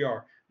what we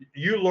are.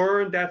 You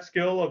learn that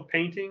skill of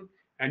painting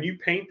and you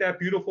paint that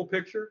beautiful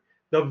picture.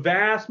 The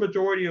vast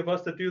majority of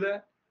us that do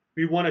that,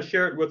 we want to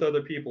share it with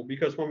other people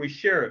because when we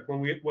share it, when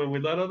we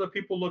let other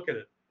people look at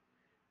it,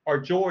 our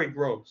joy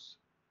grows,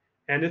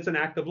 and it's an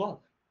act of love.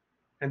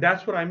 And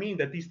that's what I mean,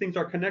 that these things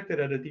are connected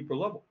at a deeper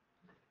level.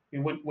 I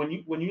mean,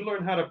 when you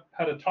learn how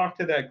to talk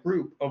to that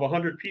group of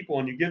 100 people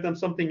and you give them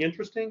something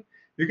interesting,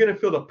 you're going to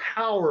feel the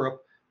power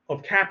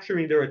of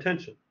capturing their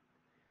attention,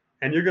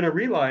 and you're going to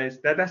realize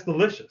that that's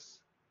delicious,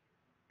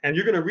 and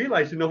you're going to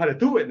realize you know how to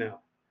do it now,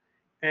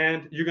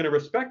 and you're going to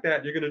respect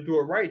that. You're going to do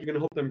it right. You're going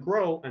to help them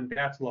grow, and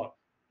that's love.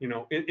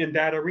 In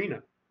that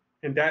arena,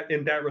 in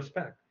that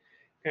respect.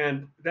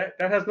 And that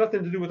has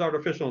nothing to do with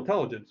artificial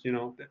intelligence.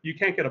 You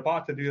can't get a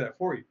bot to do that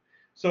for you.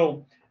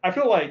 So I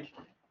feel like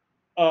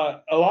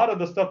a lot of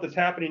the stuff that's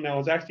happening now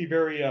is actually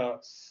very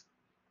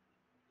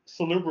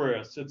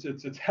salubrious.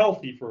 It's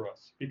healthy for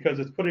us because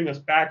it's putting us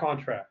back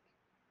on track,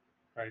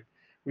 right?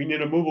 We need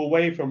to move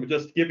away from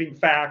just giving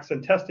facts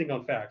and testing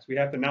on facts. We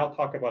have to now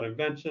talk about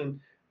invention,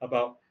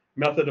 about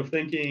method of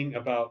thinking,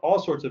 about all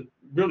sorts of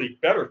really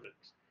better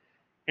things.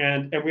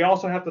 And we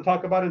also have to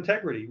talk about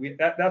integrity.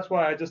 That's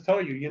why I just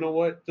tell you, you know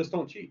what? Just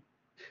don't cheat.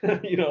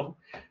 You don't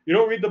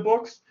read the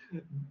books,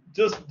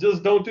 just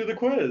don't do the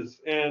quiz.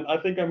 And I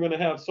think I'm going to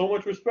have so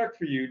much respect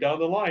for you down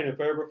the line if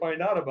I ever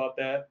find out about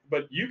that.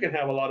 But you can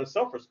have a lot of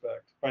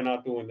self-respect by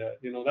not doing that.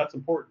 That's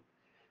important.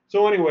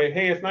 So anyway,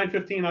 hey, it's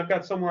 9:15. I've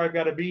got somewhere I've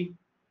got to be,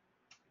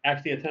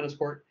 actually a tennis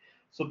court.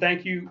 So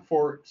thank you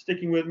for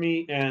sticking with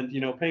me and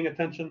paying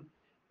attention.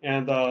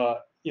 And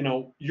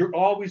you're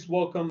always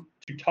welcome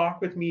to talk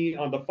with me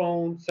on the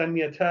phone, send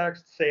me a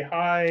text, say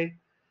hi,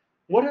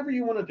 whatever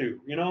you want to do.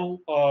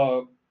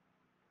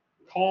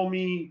 Call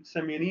me,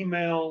 send me an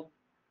email.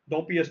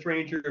 Don't be a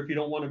stranger if you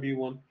don't want to be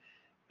one.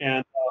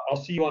 And I'll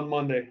see you on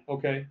Monday.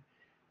 Okay.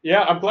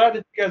 Yeah, I'm glad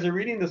that you guys are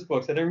reading these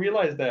books. I didn't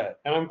realize that.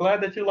 And I'm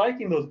glad that you're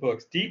liking those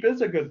books. Deep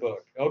is a good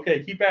book.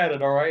 Okay, keep at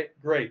it. All right.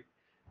 Great.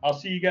 I'll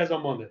see you guys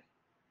on Monday.